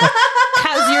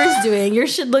 How's yours doing?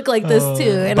 Yours should look like this too.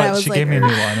 And but I was she like, gave me a new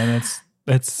one, and it's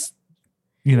not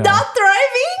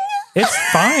thriving? It's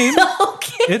fine.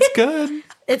 Okay. It's good.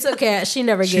 It's okay. She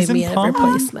never gave me a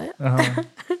replacement.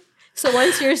 So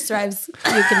once yours thrives,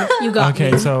 you got me.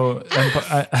 Okay, so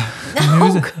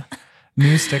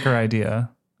new sticker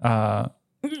idea.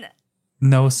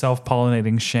 No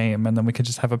self-pollinating shame, and then we could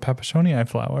just have a Papasoniae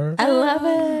flower. I love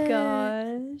it.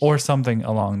 Gosh. Or something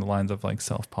along the lines of like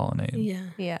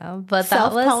self-pollinate. Yeah. But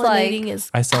that was like,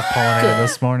 I self-pollinated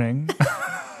this morning.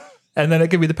 And then it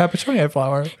could be the Papasoniae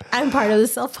flower. I'm part of the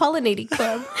self-pollinating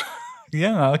club.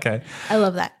 Yeah, okay. I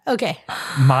love that. Okay.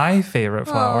 My favorite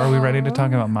flower. Are we ready to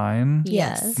talk about mine?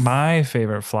 yes. My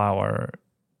favorite flower.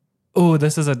 Oh,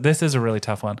 this is a really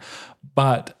tough one.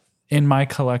 But in my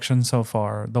collection so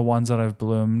far, the ones that have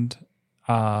bloomed,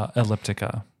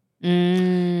 elliptica.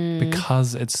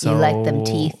 Because it's so, you like them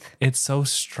teeth. It's so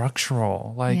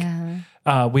structural. Like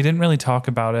we didn't really talk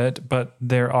about it, but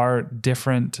there are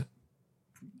different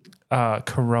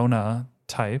corona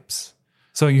types.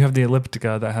 So you have the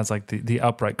elliptica that has like the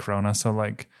upright corona. So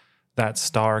like that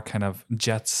star kind of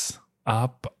jets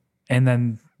up, and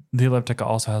then the elliptica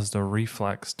also has the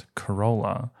reflexed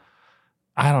corolla.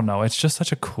 I don't know. It's just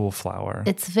such a cool flower.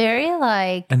 It's very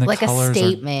like and the like colors a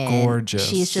statement. Are gorgeous.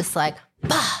 She's just like,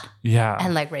 bah! Yeah.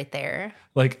 And like right there.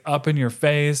 Like up in your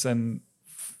face and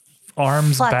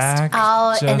arms flexed back.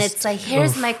 out. Just, and it's like,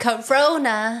 here's my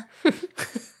corona.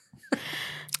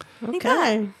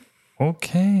 Okay.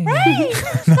 Okay. Right.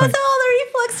 That's how all the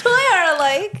reflex Hoya are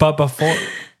like.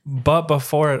 But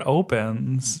before it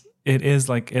opens, it is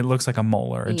like, it looks like a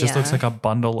molar. It just looks like a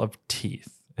bundle of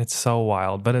teeth. It's so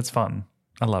wild, but it's fun.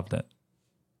 I loved it.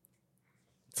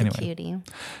 It's a cutie.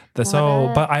 But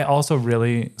I also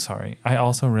really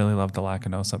love the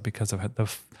Lacanosa because of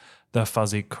the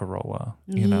fuzzy corolla,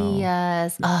 you know?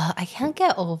 Yes. I can't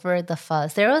get over the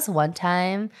fuzz. There was one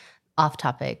time, off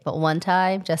topic, but one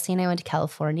time Jesse and I went to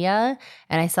California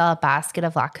and I saw a basket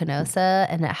of Lacanosa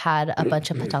and it had a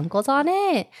bunch of peduncles on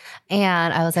it.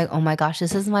 And I was like, oh my gosh,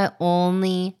 this is my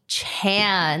only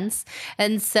chance.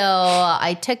 And so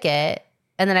I took it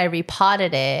and then I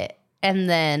repotted it and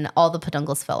then all the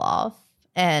peduncles fell off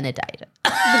and it died.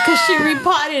 Because she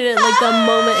repotted it like the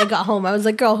moment it got home. I was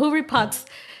like, girl, who repots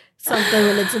something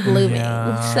when it's blooming?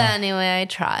 Yeah. So anyway, I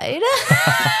tried.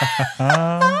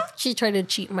 She tried to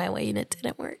cheat my way and it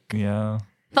didn't work. Yeah.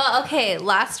 But okay,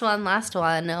 last one.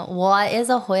 What is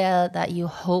a Hoya that you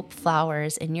hope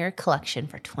flowers in your collection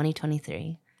for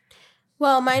 2023?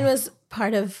 Well, mine was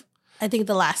part of, I think,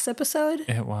 the last episode.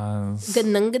 It was.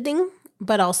 Ganungading,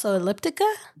 but also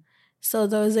elliptica. So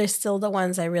those are still the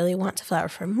ones I really want to flower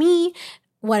for me.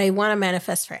 What I want to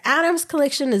manifest for Adam's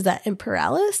collection is that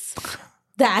Imperalis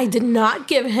that I did not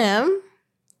give him.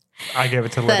 I gave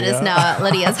it to Lydia. That is now at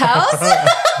Lydia's house.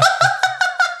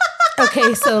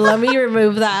 Okay, so let me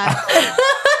remove that.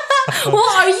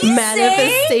 What are you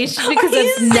manifestation saying? Because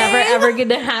it's never ever going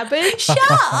to happen. Shut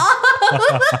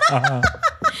up.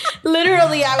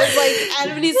 Literally, I was like,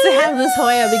 Adam needs to have this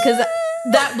Hoya because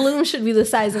that bloom should be the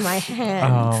size of my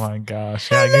hand. Oh my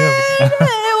gosh. Yeah,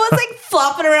 It was like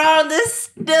flopping around on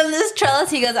this trellis.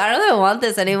 He goes, I don't really want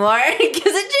this anymore. He gives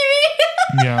it to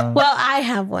me. Yeah. Well, I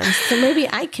have one, so maybe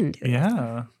I can do it.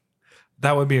 Yeah.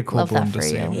 That would be a cool Love bloom that to for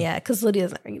see. you. Yeah, because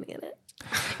Lydia's never going to get it.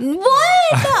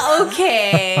 What?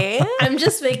 Okay. I'm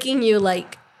just making you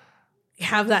like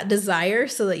have that desire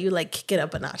so that you like kick it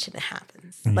up a notch and it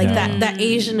happens. Like that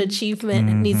Asian achievement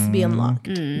needs to be unlocked.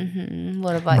 Mm-hmm.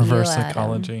 What about Reverse you, Adam?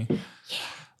 psychology.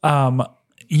 Yeah.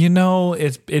 You know,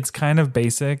 it's kind of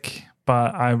basic,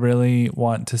 but I really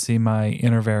want to see my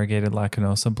inner variegated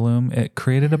Lacanosa bloom. It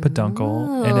created a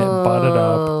peduncle and it budded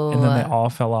up and then they all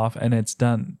fell off and it's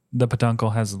done. The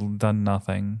peduncle has done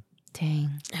nothing.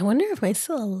 Dang. I wonder if I'm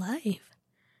still alive.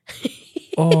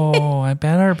 Oh, I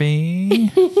better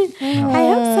be. I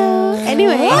hope so.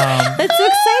 Anyway, that's so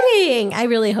exciting. I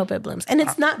really hope it blooms. And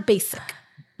it's not basic.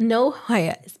 No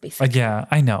Hoya is basic. Yeah,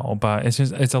 I know, but it's a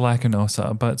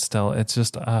Lacanosa, but still, it's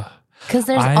just Because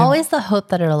there's always the hope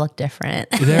that it'll look different.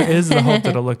 There is the hope that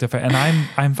it'll look different. And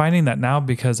I'm finding that now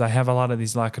because I have a lot of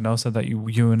these Lacanosa that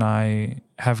you and I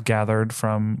have gathered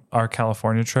from our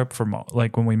California trip from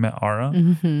like when we met Ara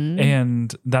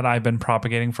and that I've been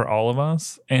propagating for all of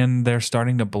us and they're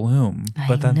starting to bloom.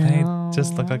 But then they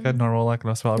just look like a normal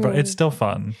Lacanosa flower. But it's still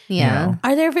fun. Yeah. You know?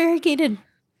 Are there variegated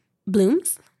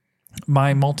blooms?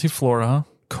 My multiflora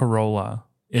corolla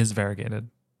is variegated.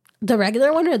 The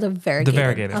regular one or the variegated? The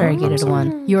variegated. Variegated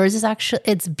one. Yours is actually,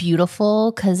 it's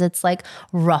beautiful because it's like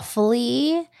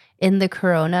ruffly in the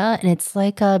corona and it's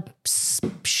like a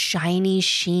shiny,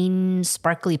 sheen,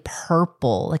 sparkly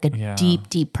purple, like a deep,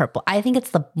 deep purple. I think it's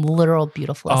the literal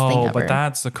beautifulest thing ever. Oh, but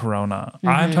that's the corona.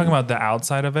 I'm talking about the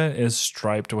outside of it is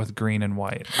striped with green and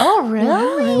white. Oh,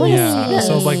 really? Yeah.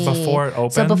 So like before it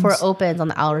opens. So before it opens on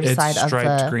the outer side of the. It's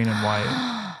striped green and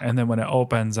white. And then when it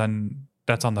opens and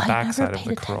that's on the back side of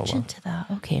the corolla. To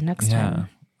that. Okay, next time.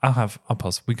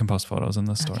 We can post photos in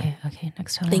the story. Okay.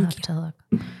 Next time I'll have to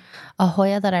look. A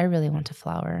Hoya that I really want to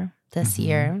flower this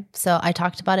year. So I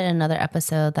talked about it in another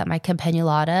episode that my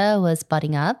campanulata was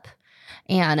budding up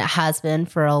and it has been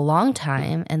for a long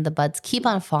time and the buds keep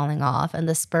on falling off and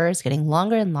the spurs getting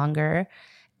longer and longer.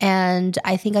 And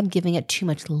I think I'm giving it too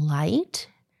much light.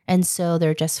 And so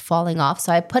they're just falling off.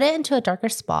 So I put it into a darker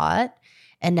spot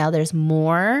and now there's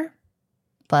more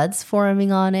buds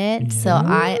forming on it. Yeah. So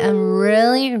I am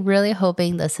really, really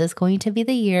hoping this is going to be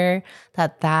the year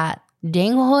that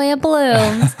dang Hoya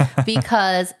blooms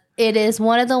because it is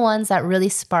one of the ones that really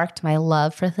sparked my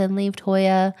love for thin-leaved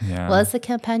Hoya was the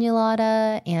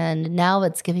campanulata. And now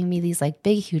it's giving me these like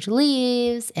big, huge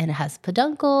leaves and it has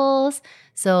peduncles.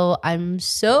 So I'm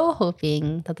so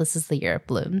hoping that this is the year it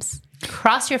blooms.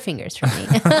 Cross your fingers for me.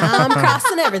 I'm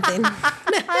crossing everything.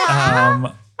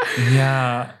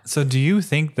 Yeah. So do you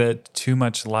think that too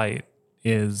much light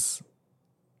is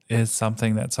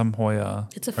something that some Hoya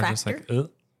it's a are just factor? like,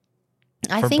 ugh?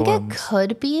 I think blooms. It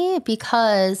could be,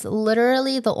 because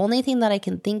literally the only thing that I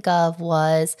can think of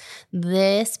was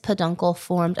this peduncle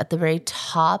formed at the very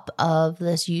top of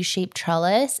this U-shaped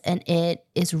trellis, and it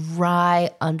is right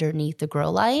underneath the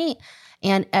grow light.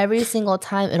 And every single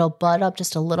time it'll bud up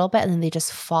just a little bit and then they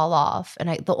just fall off. And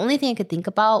the only thing I could think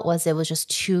about was it was just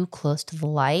too close to the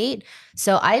light.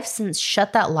 So I've since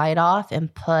shut that light off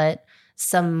and put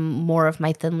some more of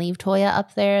my thin-leaved Hoya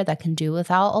up there that can do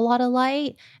without a lot of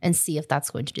light, and see if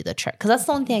that's going to do the trick. Because that's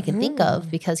the only thing I can think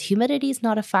of, because humidity is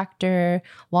not a factor,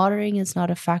 watering is not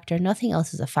a factor, nothing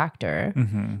else is a factor.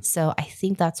 So I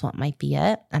think that's what might be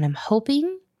it. And I'm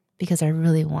hoping, because I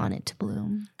really want it to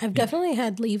bloom. I've definitely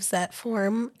had leaves that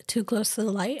form too close to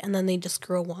the light, and then they just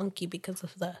grow wonky because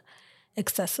of the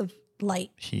excessive light,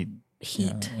 heat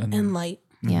and light.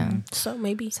 Yeah. So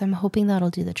maybe. So I'm hoping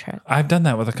that'll do the trick. I've done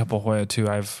that with a couple Hoya too.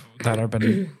 That have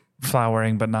been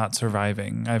flowering but not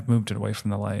surviving. I've moved it away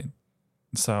from the light.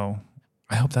 So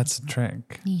I hope that's a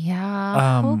trick.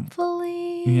 Yeah.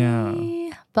 Hopefully.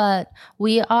 Yeah. But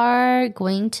we are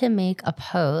going to make a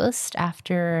post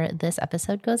after this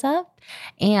episode goes up,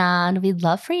 and we'd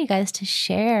love for you guys to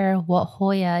share what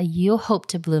Hoya you hope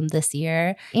to bloom this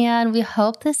year. And we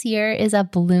hope this year is a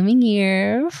blooming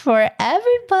year for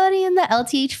everybody in the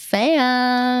LTH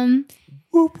fam.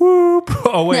 Whoop, whoop.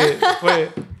 Oh, wait.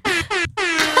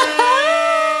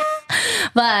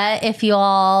 But if you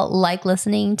all like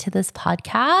listening to this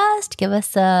podcast, give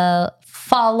us a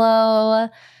follow,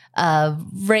 a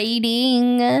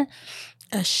rating,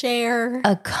 a share,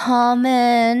 a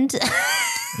comment.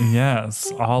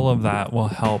 Yes, all of that will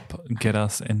help get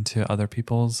us into other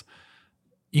people's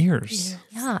ears.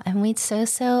 Yeah, and we'd so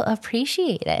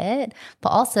appreciate it. But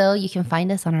also, you can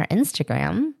find us on our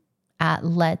Instagram at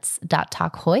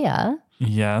lets.talkhoya.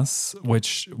 Yes,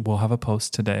 which we'll have a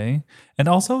post today. And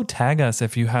also tag us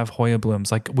if you have Hoya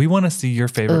blooms. Like, we want to see your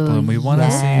favorite bloom. We want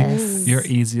to see your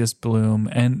easiest bloom.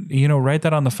 And, write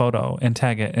that on the photo and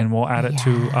tag it. And we'll add it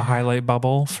to a highlight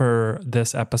bubble for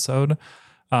this episode.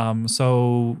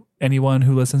 So anyone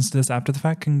who listens to this after the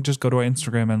fact can just go to our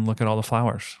Instagram and look at all the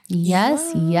flowers.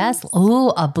 Yes.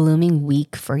 Oh, a blooming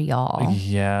week for y'all.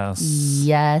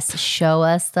 Yes. Show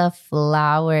us the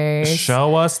flowers.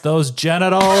 Show us those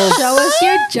genitals. Show us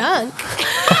your junk.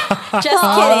 Just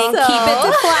kidding. Keep it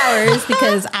to flowers,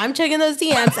 because I'm checking those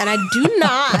DMs and I do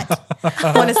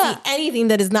not want to see anything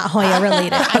that is not Hoya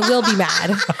related. I will be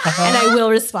mad and I will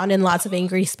respond in lots of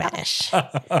angry Spanish.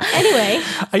 Anyway.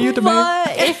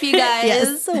 But if you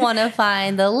guys want to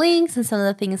find the links and some of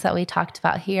the things that we talked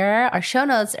about here, our show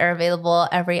notes are available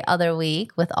every other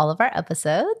week with all of our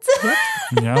episodes.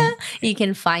 Yeah. You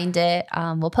can find it.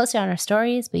 We'll post it on our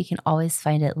stories, but you can always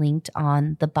find it linked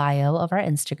on the bio of our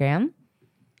Instagram.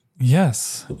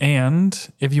 Yes.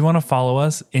 And if you want to follow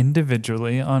us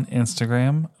individually on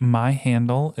Instagram, my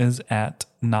handle is at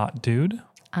notdude.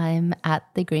 I'm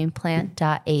at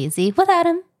thegreenplant.az with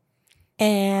Adam.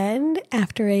 And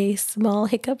after a small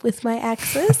hiccup with my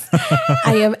axis,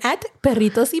 I am at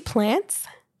Perritos y Plants.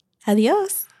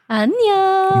 Adios.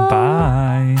 Annyeong.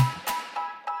 Bye.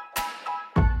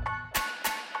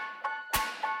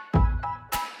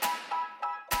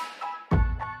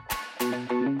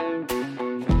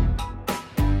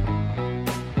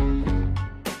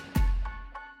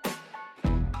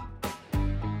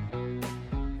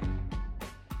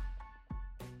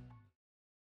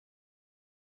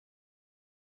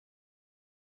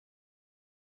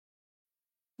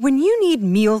 When you need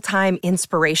mealtime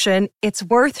inspiration, it's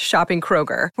worth shopping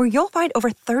Kroger, where you'll find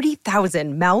over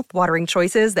 30,000 mouth-watering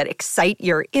choices that excite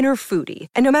your inner foodie.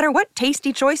 And no matter what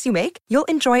tasty choice you make, you'll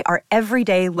enjoy our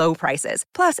everyday low prices,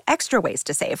 plus extra ways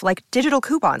to save, like digital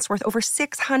coupons worth over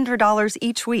 $600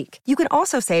 each week. You can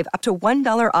also save up to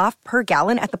 $1 off per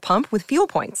gallon at the pump with fuel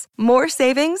points. More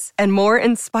savings and more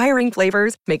inspiring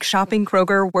flavors make shopping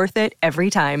Kroger worth it every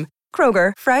time.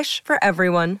 Kroger, fresh for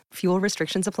everyone. Fuel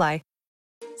restrictions apply.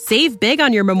 Save big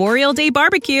on your Memorial Day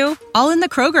barbecue, all in the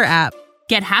Kroger app.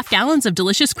 Get half gallons of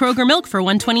delicious Kroger milk for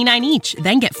 $1.29 each.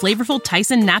 Then get flavorful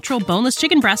Tyson natural boneless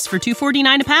chicken breasts for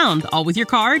 $2.49 a pound, all with your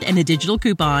card and a digital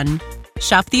coupon.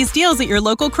 Shop these deals at your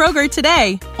local Kroger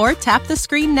today, or tap the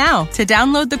screen now to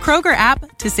download the Kroger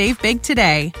app to save big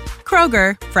today.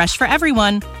 Kroger, fresh for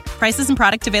everyone. Prices and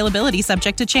product availability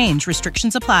subject to change.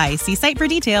 Restrictions apply. See site for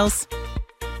details.